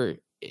starter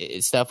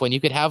stuff when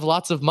you could have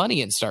lots of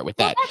money and start with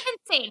that? Well, that's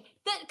insane.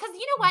 Because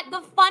you know what?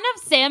 The fun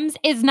of Sims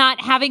is not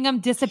having them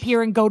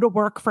disappear and go to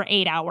work for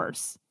 8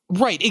 hours.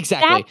 Right,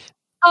 exactly.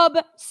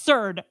 That's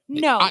absurd.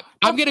 No.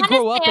 I'm going to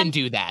grow up and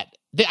do that.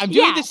 I'm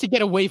doing this to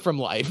get away from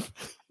life.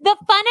 The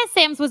fun of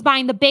Sims was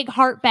buying the big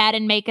heart bed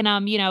and making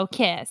them,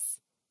 kiss.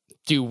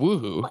 Do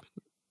woohoo.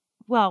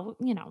 Well,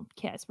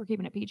 kiss. We're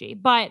keeping it PG.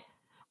 But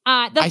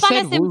I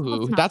said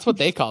woohoo. That's what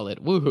they call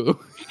it. Woohoo.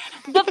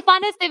 The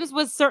fun of Sims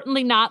was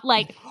certainly not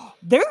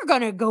they're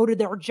going to go to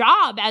their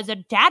job as a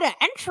data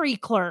entry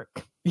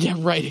clerk. Yeah,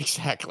 right.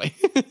 Exactly.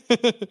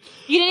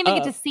 You didn't even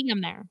get to see them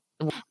there.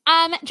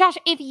 Josh,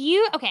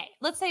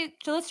 let's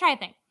try a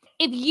thing.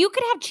 If you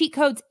could have cheat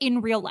codes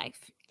in real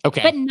life,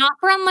 but not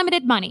for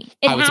unlimited money.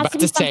 I was about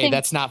to say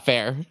that's not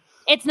fair.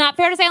 It's not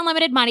fair to say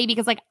unlimited money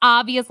because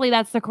obviously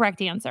that's the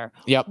correct answer.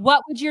 Yep.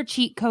 What would your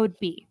cheat code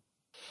be?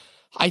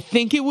 I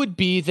think it would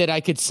be that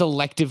I could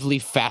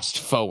selectively fast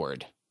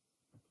forward.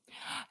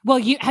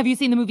 Well, have you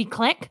seen the movie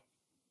Click?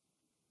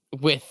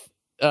 With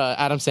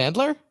Adam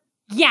Sandler?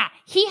 Yeah,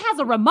 he has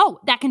a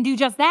remote that can do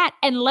just that.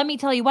 And let me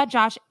tell you what,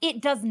 Josh,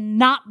 it does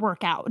not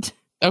work out.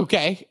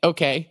 Okay.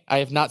 I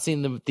have not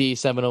seen the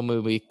seminal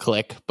movie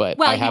Click, but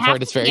I have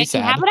heard it's very sad.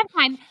 You have enough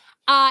time.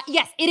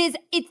 Yes, it is.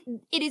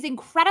 It is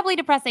incredibly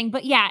depressing.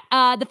 But yeah,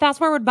 the fast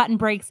forward button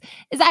breaks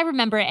as I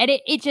remember it, and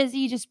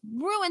he just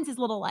ruins his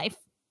little life.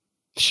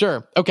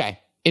 Sure. Okay.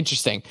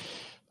 Interesting.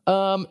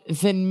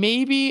 Then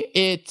maybe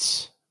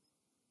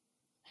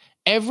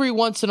every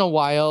once in a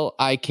while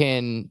I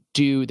can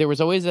do, there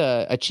was always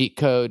a cheat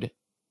code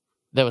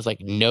that was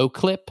like no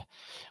clip,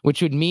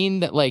 which would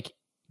mean that like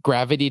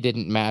gravity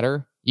didn't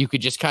matter. You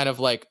could just kind of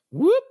like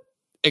whoop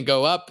and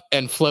go up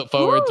and float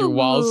forward through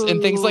walls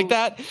and things like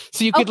that.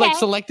 So you could like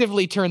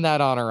selectively turn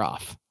that on or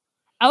off.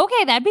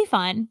 Okay, that'd be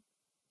fun.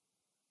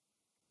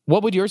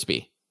 What would yours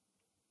be?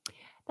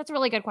 That's a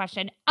really good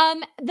question.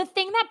 The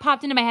thing that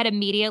popped into my head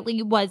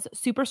immediately was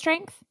super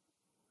strength.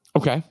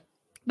 Okay.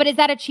 But is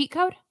that a cheat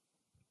code?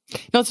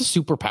 No, it's a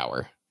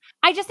superpower.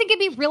 I just think it'd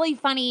be really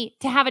funny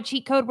to have a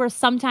cheat code where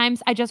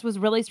sometimes I just was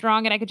really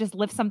strong and I could just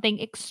lift something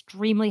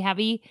extremely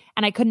heavy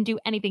and I couldn't do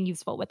anything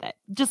useful with it.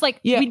 Just like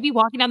we'd be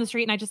walking down the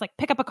street and I just like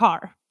pick up a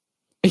car.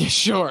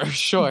 Sure.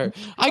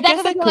 I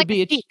guess that could like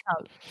be a cheat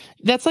code.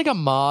 That's like a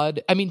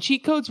mod. I mean,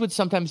 cheat codes would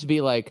sometimes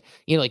be like,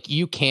 you know, like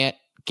you can't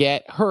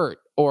get hurt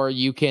or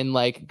you can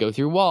like go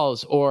through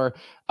walls or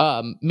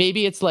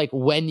maybe it's like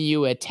when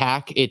you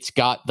attack, it's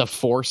got the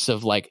force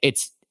of like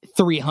it's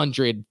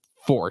 300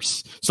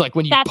 force. So like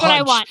when you punch, what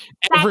I want.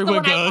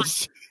 Everyone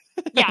goes.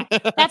 Yeah,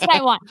 that's what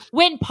I want.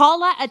 When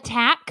Paula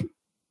attack,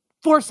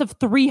 force of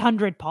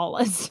 300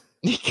 Paulas.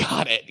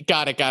 Got it.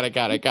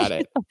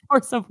 The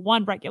force of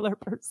one regular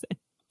person.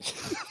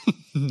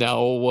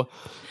 No.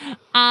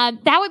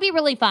 That would be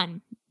really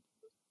fun.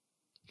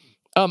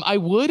 I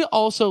would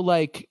also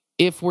like,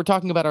 if we're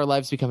talking about our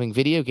lives becoming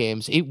video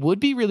games, it would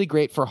be really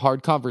great for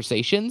hard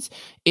conversations.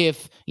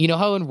 If, you know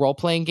how in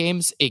role-playing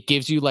games, it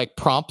gives you like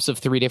prompts of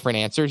 3 different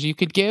answers you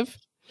could give?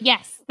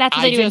 Yes, that's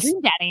what they do in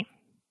Dream Daddy.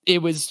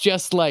 It was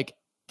just like,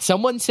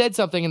 someone said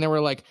something and they were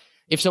like,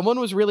 if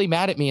someone was really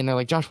mad at me and they're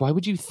like, Josh, why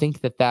would you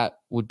think that that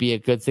would be a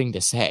good thing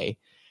to say?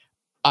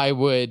 I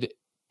would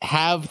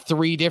have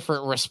 3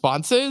 different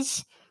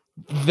responses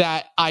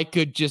that I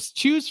could just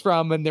choose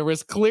from, and there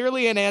was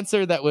clearly an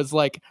answer that was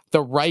like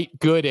the right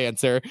good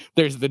answer.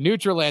 There's the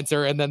neutral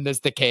answer, and then there's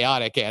the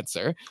chaotic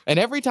answer. And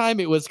every time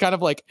it was kind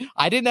of like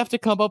I didn't have to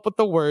come up with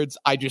the words.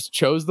 I just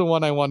chose the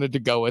one I wanted to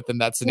go with in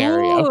that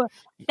scenario. Ooh,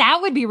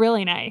 that would be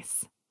really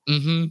nice.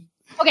 Mm-hmm.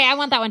 Okay, I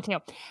want that one too.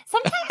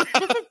 Sometimes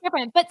this is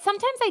different, but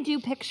sometimes I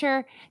do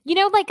picture, you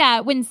know, like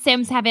when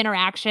Sims have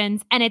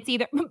interactions, and it's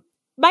either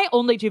my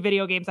only 2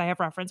 video games I have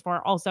reference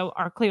for also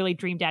are clearly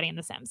Dream Daddy and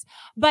The Sims,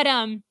 but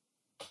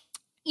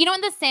you know,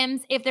 in The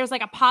Sims, if there's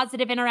like a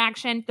positive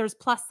interaction, there's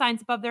plus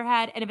signs above their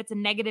head. And if it's a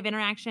negative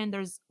interaction,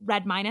 there's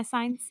red minus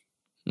signs.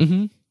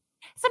 Mm-hmm.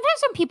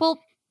 Sometimes when people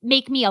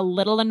make me a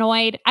little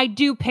annoyed, I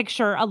do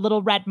picture a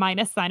little red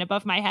minus sign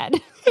above my head.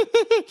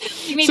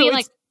 You may be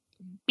like,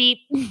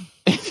 beep.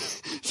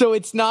 So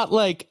it's not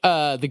like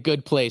The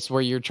Good Place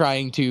where you're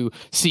trying to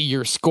see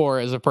your score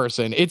as a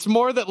person. It's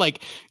more that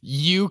like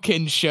you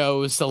can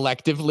show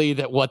selectively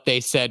that what they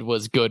said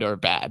was good or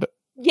bad.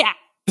 Yeah.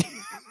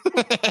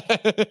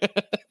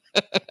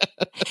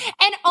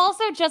 And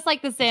also, just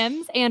like The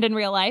Sims and in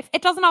real life,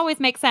 it doesn't always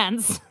make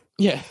sense.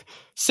 Yeah.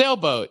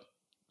 Sailboat.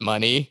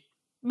 Money.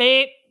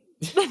 Beep.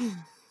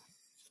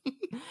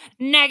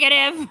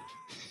 Negative.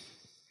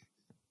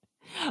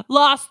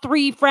 Lost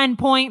 3 friend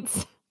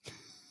points.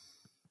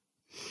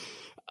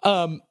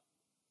 Tale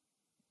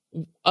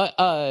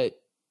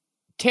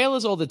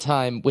as all the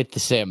time with The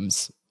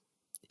Sims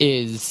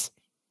is,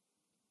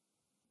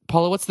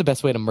 Paula, what's the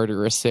best way to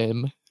murder a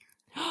Sim?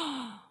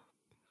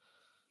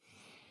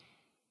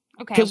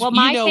 Okay, because well,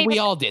 we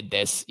all did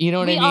this. You know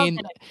what I mean?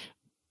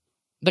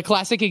 The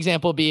classic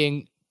example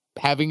being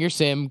having your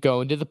Sim go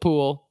into the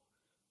pool,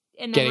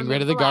 and getting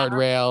rid of the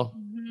guardrail.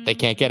 Mm-hmm. They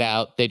can't get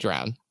out. They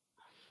drown.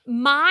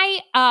 My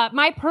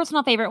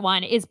personal favorite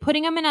one is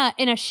putting them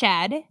in a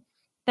shed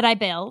that I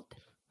built,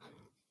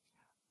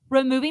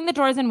 removing the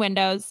doors and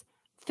windows,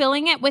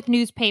 filling it with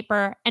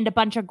newspaper and a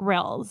bunch of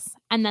grills,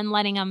 and then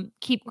letting them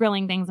keep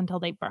grilling things until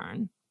they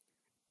burn.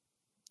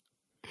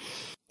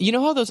 You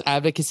know how those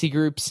advocacy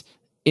groups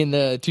in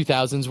the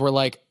 2000s were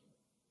like,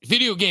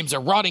 video games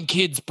are rotting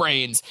kids'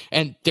 brains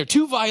and they're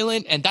too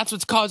violent and that's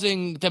what's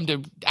causing them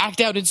to act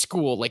out in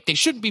school. Like they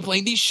shouldn't be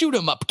playing these shoot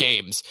 'em up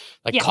games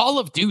like Call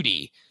of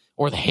Duty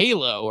or the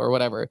Halo or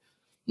whatever.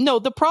 No,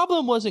 the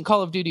problem wasn't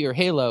Call of Duty or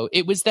Halo.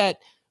 It was that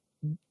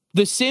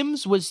The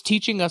Sims was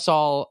teaching us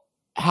all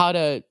how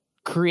to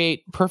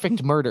create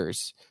perfect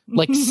murders,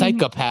 like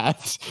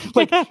psychopaths.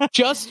 Like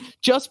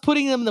just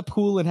putting them in the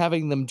pool and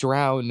having them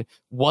drown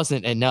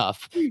wasn't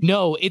enough.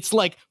 No, it's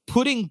like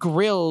putting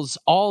grills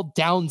all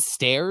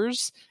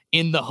downstairs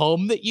in the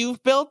home that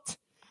you've built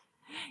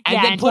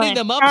and then putting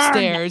them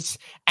upstairs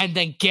and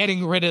then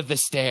getting rid of the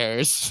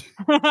stairs.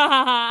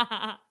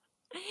 And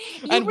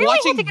really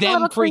watching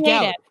them freak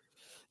creative. out.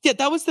 Yeah,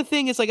 that was the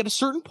thing. It's like at a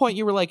certain point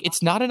you were like,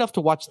 it's not enough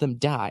to watch them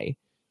die.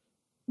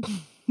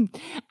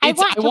 I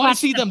want to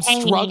see them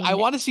struggle. I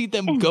want to see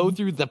them go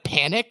through the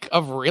panic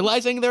of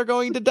realizing they're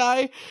going to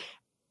die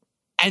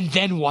and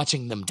then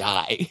watching them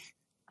die.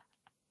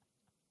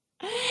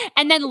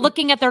 And then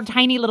looking at their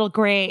tiny little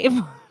grave.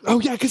 Oh,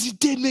 yeah, because he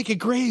did make a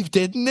grave,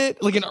 didn't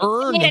it? Like an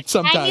urn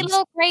sometimes. Tiny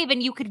little grave,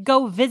 and you could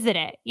go visit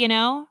it, you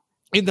know?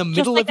 In the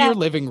middle of your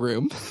living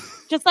room.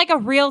 Just like a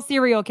real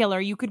serial killer,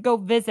 you could go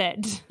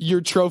visit Your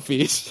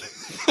trophies.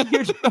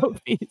 your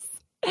trophies.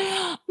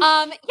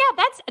 Yeah,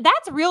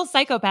 that's real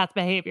psychopath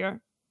behavior.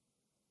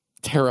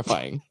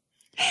 Terrifying.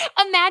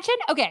 Imagine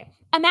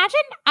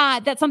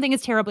that something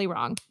is terribly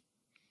wrong.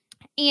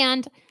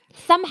 And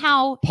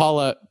somehow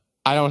Paula,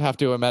 I don't have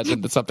to imagine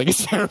that something is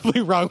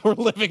terribly wrong. We're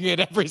living it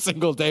every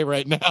single day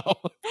right now.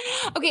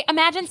 Okay,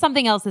 imagine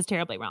something else is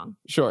terribly wrong.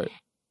 Sure.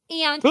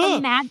 And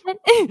imagine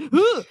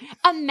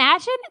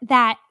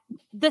that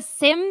the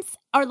Sims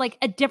are like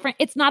a different,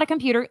 it's not a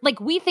computer. Like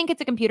we think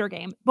it's a computer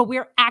game, but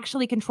we're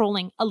actually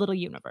controlling a little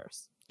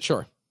universe.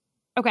 Sure.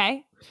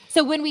 Okay.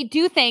 So when we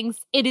do things,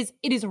 it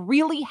is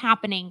really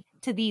happening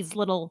to these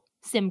little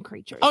Sim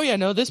creatures. Oh yeah,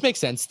 no, this makes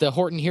sense. The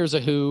Horton Hears a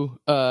Who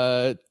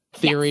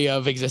theory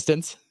of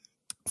existence.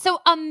 So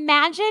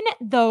imagine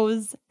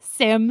those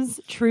Sims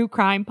true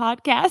crime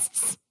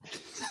podcasts.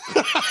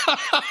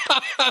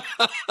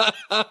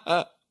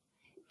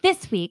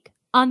 This week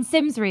on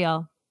Sims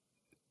Real.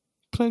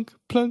 Plunk,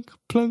 plunk,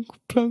 plunk,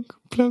 plunk,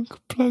 plunk,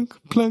 plunk,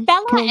 plunk.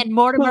 Bella and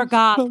Mortimer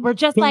Goth were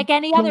just like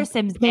any other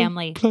Sims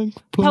family.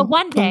 But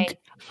one day,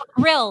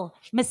 a grill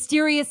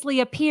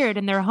mysteriously appeared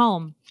in their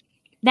home.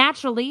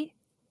 Naturally,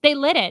 they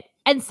lit it,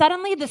 and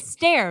suddenly the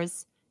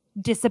stairs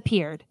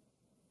disappeared.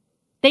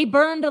 They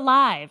burned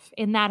alive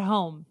in that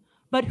home.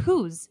 But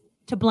who's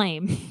to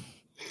blame?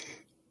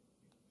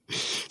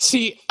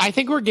 See, I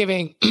think we're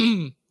giving...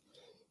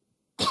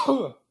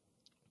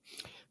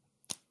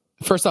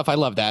 First off, I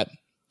love that.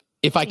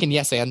 If I can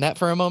yes and that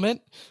for a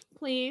moment.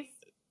 Please.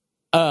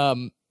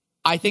 I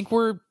think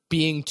we're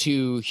being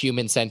too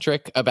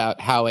human-centric about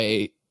how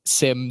a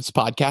Sims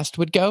podcast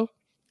would go.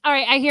 All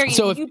right, I hear you.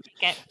 So you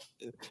take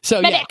it.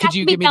 So But yeah, it could has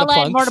you to be give me the Bella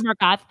and plunks? Mortimer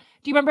Goth.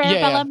 Do you remember Yeah,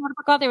 Bella yeah. and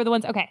Mortimer Goth? They were the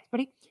ones. Okay,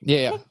 ready?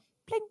 Yeah.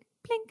 Blink,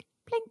 blink,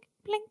 blink,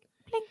 blink,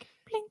 blink,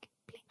 blink,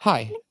 blink.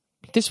 Hi.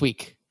 This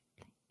week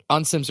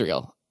on Sims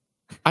Real,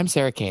 I'm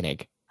Sarah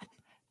Koenig.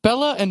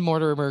 Bella and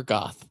Mortimer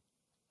Goth.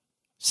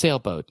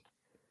 Sailboat.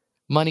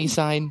 Money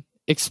sign.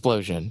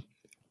 Explosion.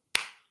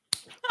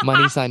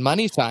 Money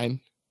sign.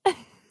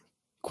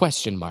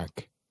 Question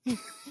mark.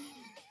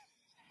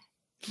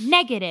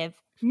 Negative,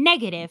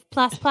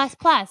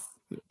 plus.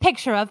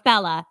 Picture of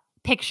Bella.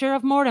 Picture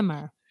of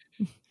Mortimer.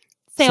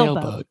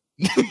 Sailboat.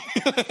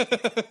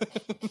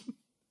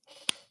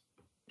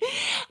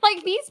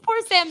 Like these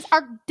poor Sims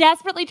are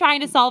desperately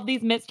trying to solve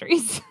these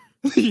mysteries.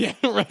 Yeah,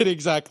 right,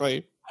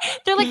 exactly.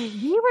 They're like,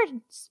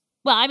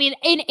 well, I mean,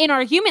 in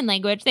our human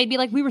language, they'd be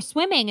like, we were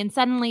swimming and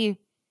suddenly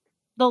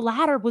the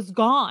ladder was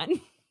gone.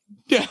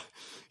 Yeah.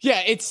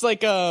 Yeah, it's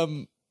like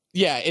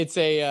it's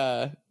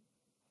a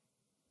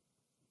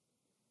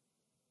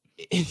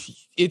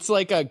it's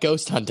like a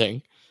ghost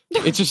hunting.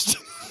 It's just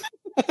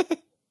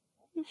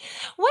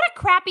What a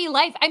crappy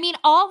life. I mean,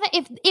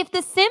 if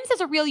the Sims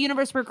is a real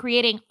universe we're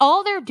creating,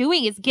 all they're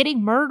doing is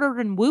getting murdered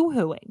and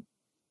woohooing.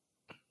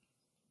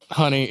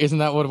 Honey, isn't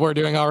that what we're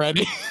doing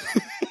already?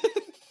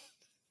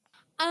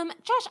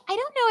 Josh, I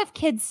don't know if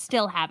kids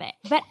still have it,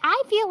 but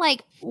I feel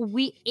like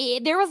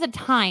there was a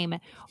time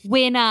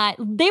when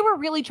they were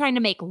really trying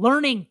to make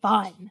learning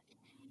fun.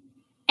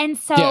 And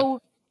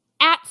so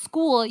at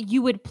school,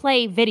 you would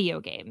play video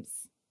games,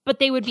 but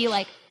they would be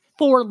like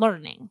for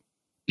learning.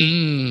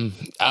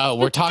 Oh,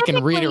 we're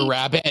talking Reader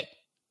Rabbit.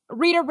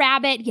 Reader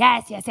Rabbit,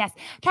 yes.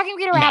 Talking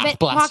Reader Rabbit.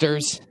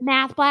 Blasters.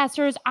 Math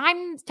Blasters.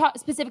 I'm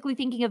specifically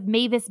thinking of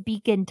Mavis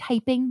Beacon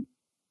typing.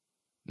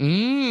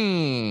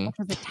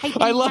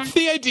 I love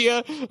the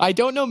idea. I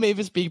don't know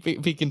Mavis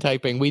Beacon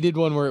typing. We did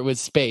one where it was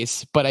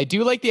space, but I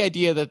do like the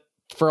idea that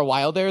for a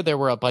while there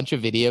were a bunch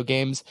of video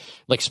games,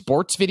 like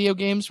sports video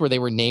games, where they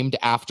were named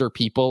after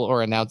people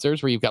or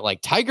announcers, where you've got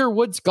like Tiger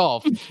Woods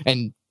Golf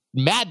and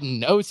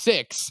Madden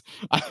 06.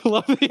 I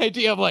love the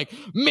idea of like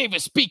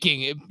Mavis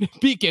Beacon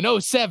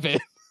 07.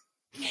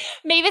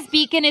 Mavis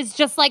Beacon is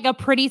just like a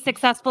pretty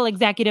successful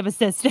executive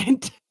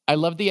assistant. I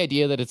love the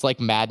idea that it's like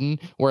Madden,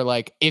 where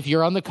like if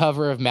you're on the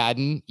cover of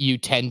Madden, you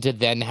tend to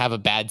then have a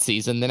bad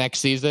season the next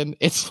season.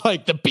 It's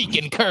like the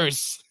Beacon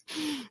curse.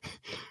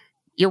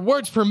 Your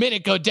words per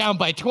minute go down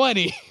by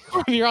 20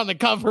 when you're on the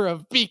cover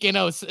of Beacon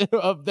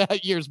of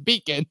that year's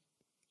Beacon.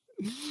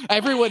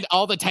 Everyone,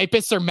 all the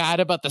typists are mad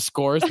about the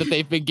scores that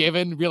they've been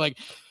given. You're like,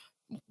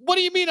 what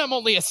do you mean I'm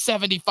only a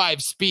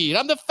 75 speed?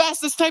 I'm the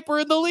fastest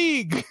typer in the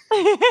league.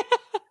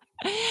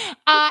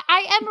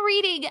 I am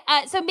reading.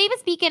 So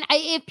Mavis Beacon,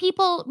 if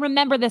people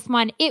remember this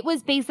one, it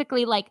was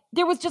basically like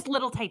there was just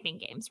little typing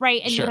games,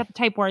 right? And you would have to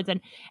type words,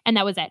 and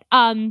that was it.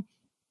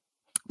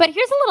 But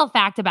here's a little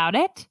fact about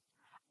it.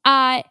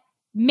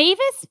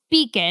 Mavis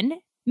Beacon,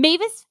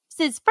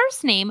 Mavis's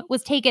first name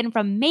was taken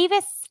from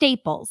Mavis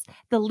Staples,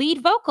 the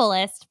lead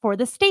vocalist for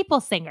the Staple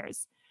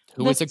Singers.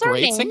 Who was a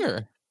great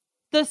singer.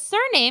 The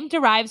surname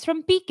derives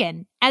from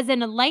beacon, as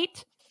in a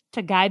light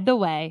to guide the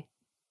way.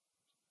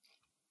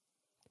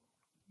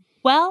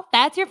 Well,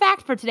 that's your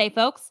fact for today,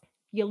 folks.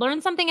 You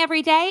learn something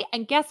every day,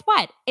 and guess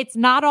what? It's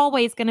not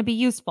always going to be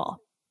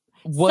useful.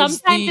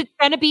 Sometimes it's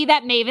going to be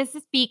that Mavis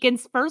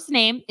Beacon's first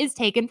name is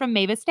taken from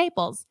Mavis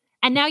Staples.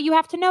 And now you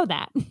have to know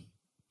that.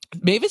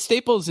 Mavis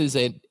Staples is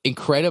an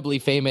incredibly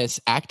famous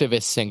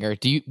activist singer.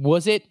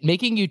 Was it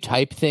making you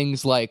type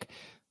things like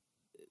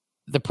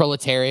the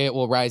proletariat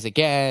will rise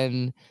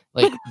again,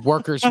 like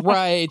workers'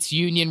 rights,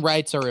 union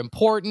rights are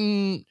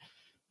important,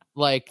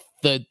 like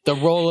the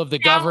role of the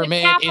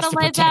government is to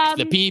protect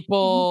the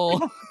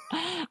people.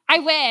 I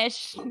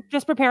wish.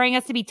 Just preparing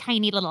us to be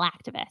tiny little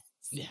activists.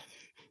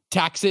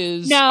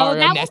 Taxes are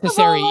a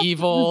necessary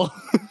evil.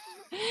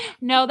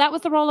 No, that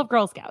was the role of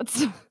Girl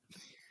Scouts.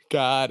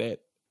 Got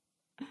it.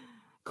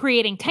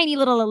 Creating tiny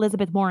little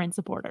Elizabeth Warren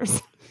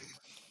supporters.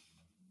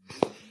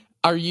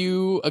 Are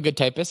you a good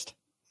typist?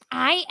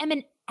 I am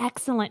an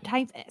excellent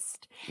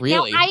typist.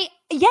 Really? Now,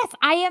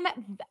 I am.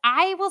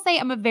 I will say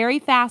I'm a very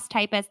fast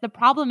typist. The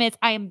problem is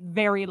I am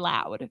very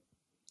loud.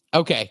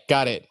 Okay,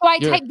 got it. So I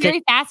type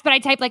very fast, but I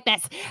type like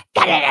this.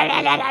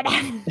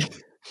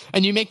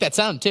 And you make that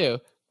sound too.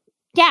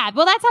 Yeah,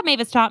 well, that's how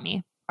Mavis taught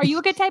me. Are you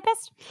a good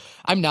typist?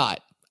 I'm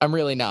not. I'm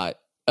really not.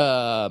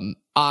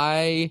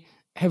 I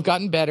have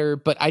gotten better,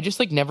 but I just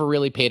like never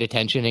really paid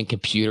attention in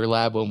computer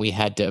lab when we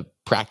had to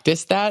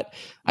practice that.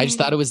 I just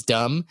thought it was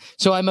dumb.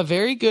 So I'm a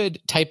very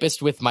good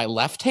typist with my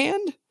left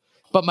hand,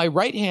 but my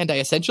right hand, I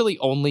essentially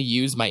only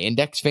use my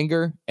index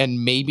finger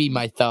and maybe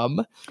my thumb.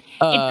 It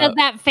does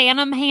that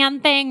phantom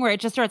hand thing where it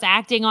just starts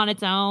acting on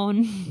its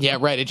own. Yeah,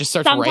 right. It just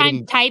starts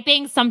sometimes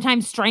typing,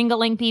 sometimes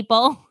strangling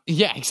people.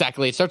 Yeah,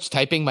 exactly. It starts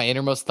typing my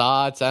innermost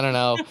thoughts. I don't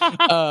know.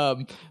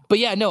 But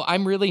yeah, no,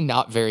 I'm really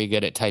not very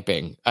good at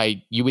typing.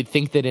 You would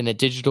think that in a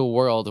digital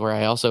world where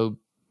I also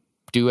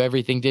do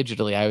everything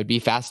digitally, I would be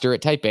faster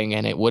at typing,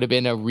 and it would have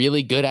been a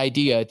really good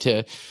idea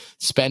to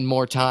spend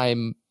more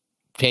time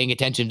paying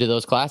attention to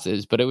those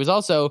classes. But it was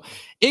also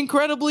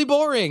incredibly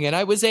boring, and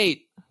I was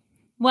 8.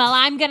 Well,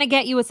 I'm going to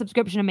get you a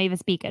subscription to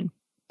Mavis Beacon.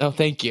 Oh,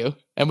 thank you.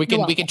 And we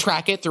can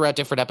track it throughout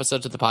different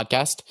episodes of the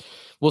podcast.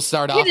 We'll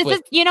start off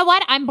with... you know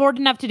what? I'm bored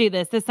enough to do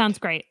this. This sounds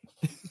great.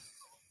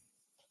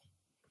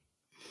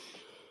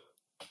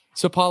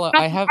 So, Paula,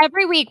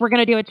 Every week we're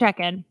going to do a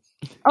check-in.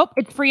 Oh,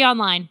 it's free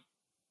online.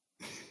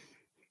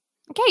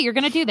 Okay, you're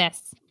going to do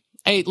this.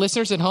 Hey,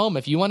 listeners at home,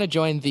 if you want to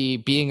join the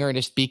Being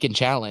Earnest Beacon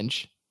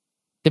Challenge,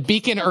 the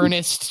Beacon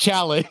Earnest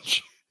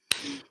Challenge...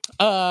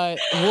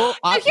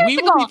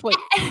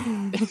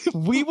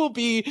 we will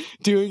be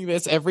doing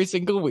this every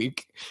single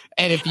week.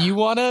 And if you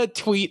want to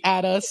tweet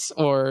at us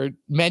or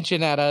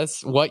mention at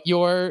us what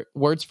your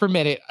words per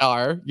minute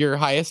are, your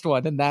highest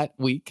one in that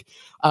week,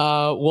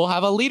 we'll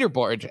have a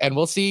leaderboard and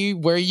we'll see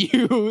where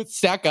you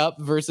stack up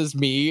versus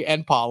me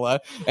and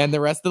Paula and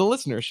the rest of the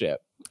listenership.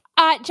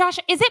 Josh,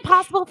 is it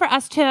possible for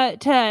us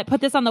to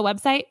put this on the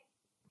website?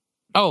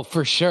 Oh,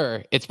 for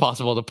sure. It's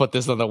possible to put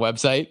this on the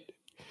website.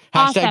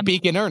 Awesome. Hashtag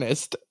Beacon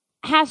Earnest.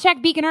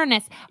 Hashtag Beacon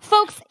Earnest.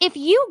 Folks, if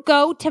you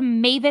go to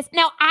Mavis...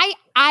 Now,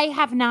 I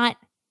have not...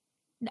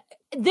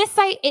 This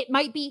site, it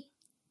might be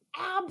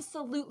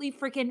absolutely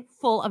freaking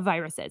full of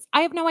viruses.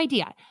 I have no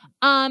idea.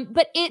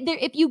 But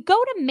if you go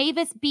to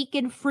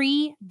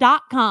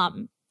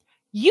mavisbeaconfree.com,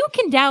 you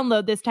can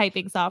download this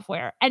typing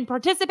software and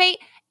participate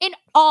in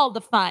all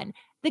the fun.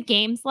 The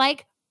games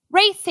like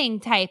racing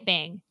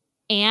typing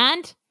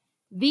and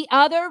the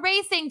other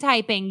racing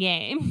typing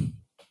game.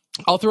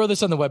 I'll throw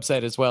this on the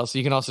website as well. So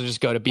you can also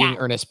just go to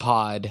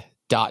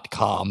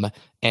beingearnestpod.com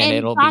and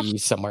it'll be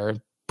somewhere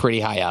pretty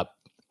high up.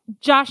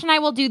 Josh and I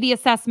will do the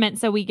assessment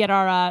so we get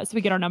our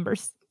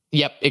numbers.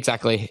 Yep,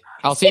 exactly.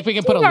 I'll see if we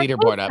can put a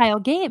leaderboard up. Style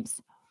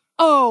games.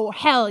 Oh,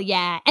 hell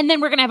yeah. And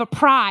then we're going to have a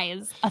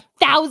prize,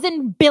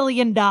 $1,000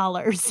 billion.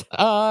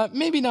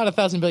 Maybe not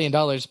 $1,000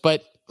 billion,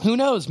 but who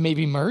knows?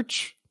 Maybe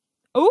merch.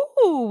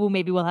 Ooh,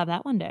 maybe we'll have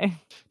that one day.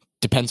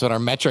 Depends what our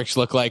metrics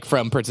look like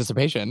from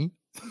participation.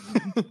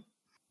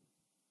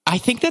 I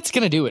think that's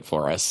going to do it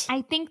for us.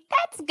 I think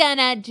that's going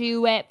to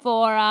do it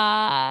for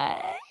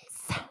us.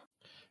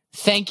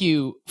 Thank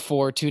you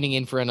for tuning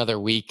in for another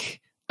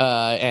week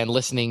and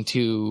listening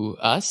to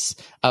us.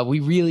 We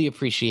really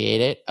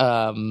appreciate it.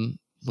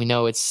 We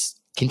know it's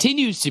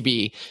continues to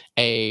be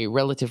a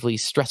relatively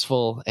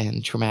stressful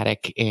and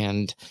traumatic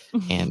and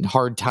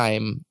hard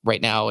time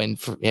right now, and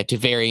to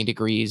varying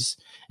degrees.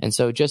 And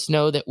so just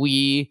know that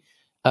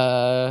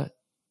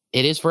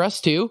it is for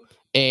us too.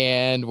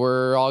 And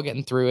we're all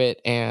getting through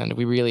it, and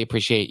we really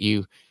appreciate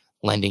you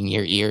lending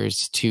your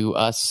ears to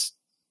us,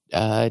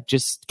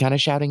 just kind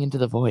of shouting into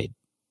the void.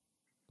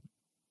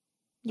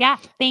 Yeah,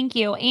 thank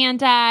you.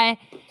 And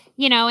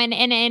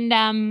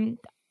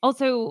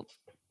also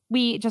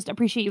we just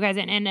appreciate you guys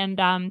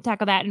and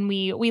tackle that, and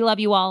we love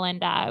you all,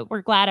 and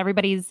we're glad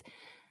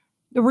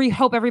we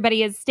hope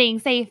everybody is staying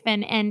safe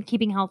and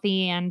keeping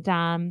healthy, and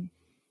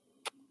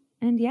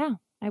yeah.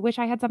 I wish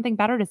I had something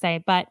better to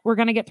say, but we're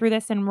going to get through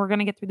this, and we're going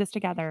to get through this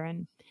together.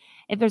 And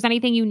if there's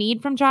anything you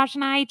need from Josh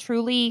and I,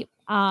 truly,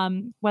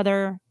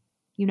 whether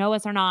you know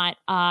us or not,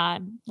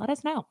 let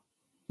us know.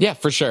 Yeah,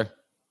 for sure.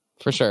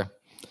 For sure.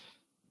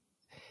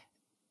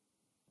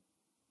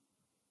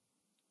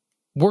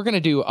 We're going to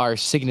do our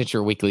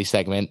signature weekly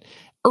segment,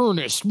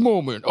 Earnest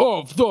Moment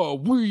of the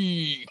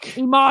Week.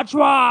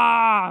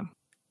 Imatra!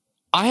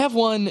 I have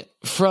one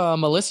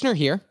from a listener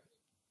here.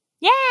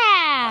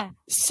 Yeah!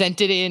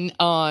 sent it in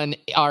on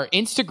our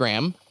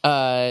Instagram.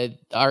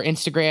 Our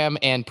Instagram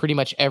and pretty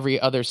much every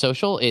other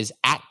social is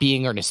at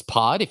Being Earnest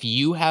Pod. If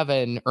you have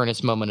an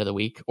earnest moment of the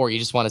week, or you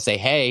just want to say,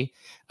 hey,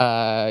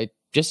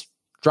 just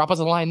drop us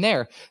a line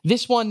there.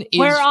 This one is...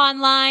 We're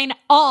online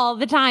all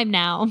the time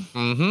now.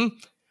 Mm-hmm.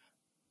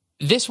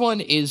 This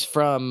one is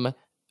from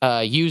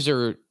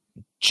user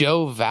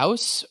Joe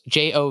Vouse,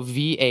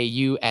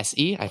 Jovause.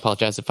 I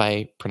apologize if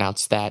I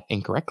pronounced that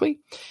incorrectly.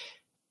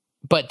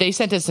 But they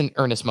sent us an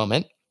earnest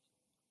moment.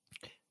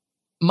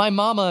 My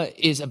mama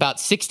is about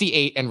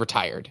 68 and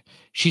retired.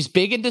 She's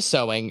big into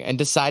sewing and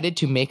decided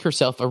to make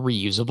herself a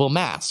reusable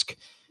mask.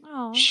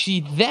 Oh.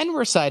 She then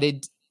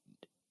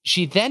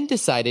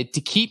decided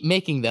to keep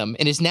making them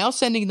and is now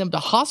sending them to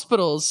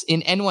hospitals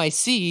in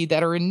NYC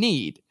that are in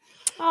need.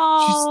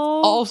 Oh. She's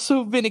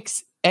also been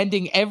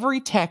ending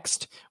every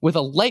text with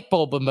a light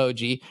bulb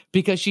emoji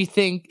because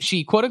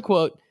she quote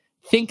unquote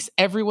thinks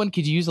everyone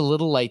could use a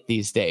little light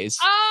these days.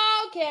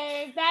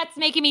 Okay, that's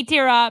making me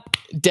tear up.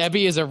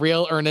 Debbie is a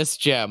real earnest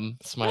gem.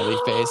 Smiley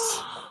face.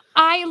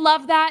 I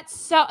love that.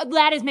 So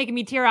that is making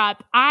me tear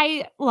up.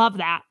 I love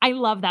that. I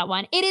love that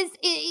one. It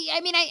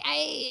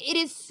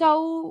is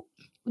so,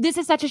 this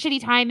is such a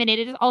shitty time, and it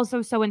is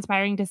also so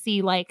inspiring to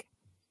see like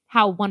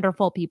how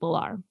wonderful people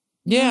are.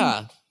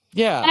 Yeah.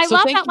 Yeah. And I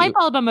love that light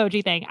bulb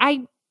emoji thing.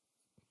 I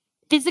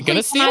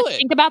physically cannot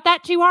think about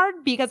that too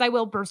hard because I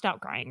will burst out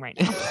crying right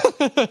now.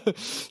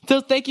 So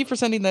thank you for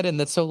sending that in.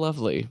 That's so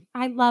lovely.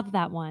 I love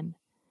that one.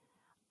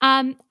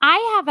 I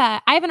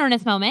have an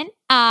earnest moment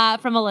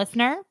from a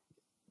listener.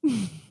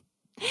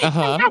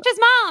 Natasha's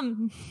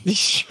mom.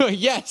 Sure,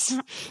 yes.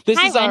 This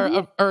is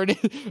our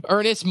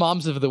earnest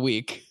moms of the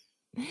week.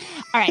 All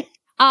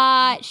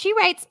right. She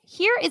writes,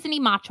 here is an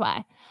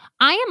Imachwa.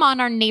 I am on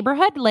our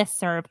neighborhood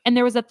listserv, and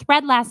there was a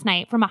thread last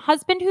night from a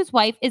husband whose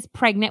wife is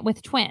pregnant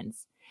with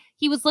twins.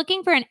 He was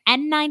looking for an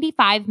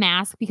N95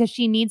 mask because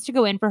she needs to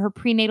go in for her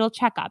prenatal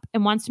checkup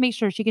and wants to make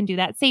sure she can do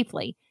that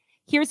safely.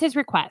 Here's his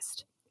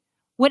request.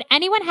 Would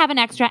anyone have an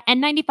extra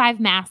N95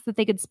 mask that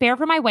they could spare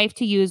for my wife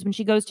to use when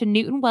she goes to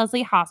Newton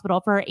Wellesley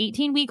Hospital for her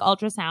 18-week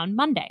ultrasound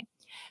Monday?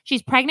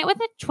 She's pregnant with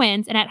the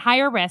twins and at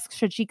higher risk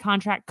should she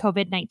contract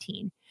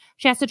COVID-19.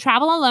 She has to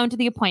travel alone to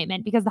the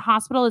appointment because the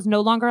hospital is no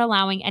longer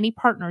allowing any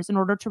partners in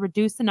order to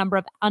reduce the number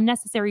of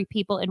unnecessary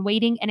people in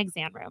waiting and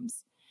exam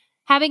rooms.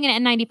 Having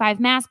an N95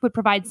 mask would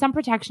provide some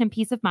protection and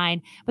peace of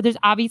mind, but there's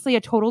obviously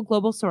a total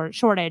global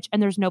shortage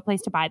and there's no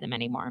place to buy them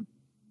anymore.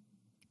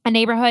 A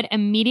neighborhood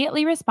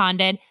immediately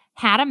responded,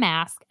 had a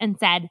mask, and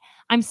said,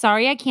 I'm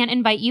sorry I can't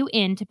invite you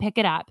in to pick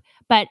it up,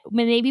 but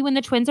maybe when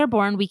the twins are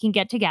born, we can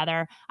get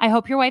together. I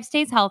hope your wife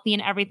stays healthy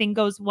and everything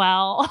goes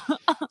well.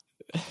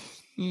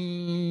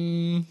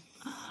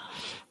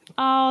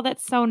 Oh,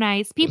 that's so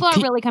nice. People are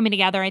really coming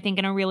together, I think,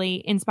 in a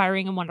really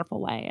inspiring and wonderful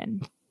way.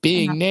 And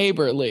being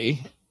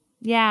neighborly.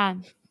 Yeah.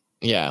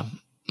 Yeah.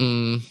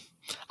 I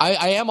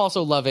am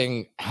also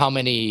loving how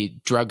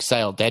many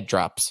drug-style dead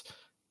drops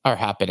are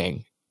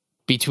happening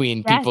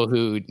between people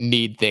who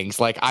need things.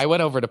 Like I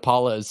went over to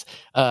Paula's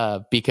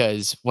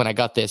because when I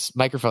got this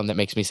microphone that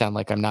makes me sound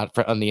like I'm not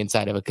on the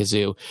inside of a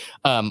kazoo,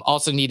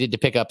 also needed to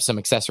pick up some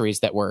accessories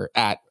that were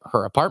at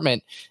her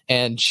apartment.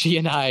 And she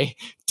and I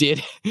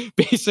did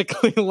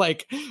basically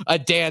like a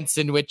dance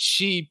in which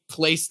she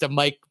placed a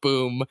mic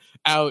boom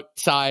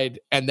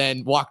outside and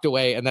then walked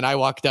away. And then I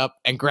walked up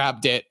and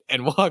grabbed it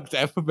and walked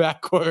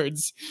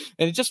backwards.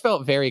 And it just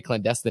felt very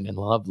clandestine and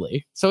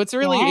lovely. So it's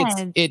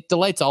really, it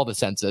delights all the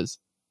senses.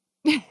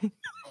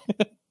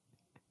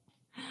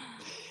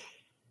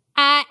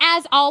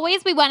 As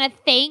always, we want to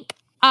thank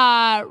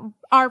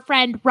our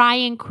friend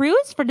Ryan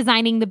Cruz for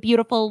designing the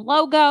beautiful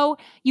logo.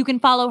 You can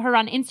follow her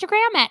on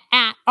Instagram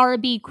at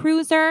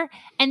 @RBCruiser.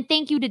 And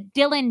thank you to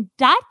Dylan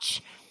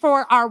Dutch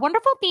for our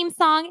wonderful theme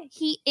song.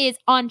 He is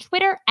on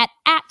Twitter at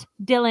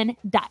Dylan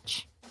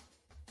Dutch.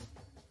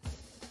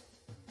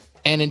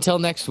 And until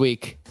next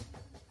week,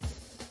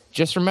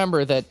 just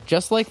remember that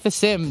just like The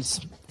Sims,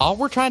 all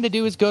we're trying to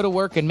do is go to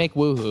work and make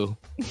woohoo.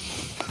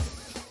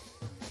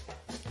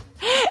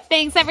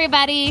 Thanks,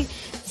 everybody.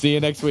 See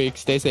you next week.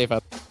 Stay safe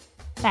out.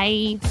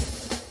 Bye.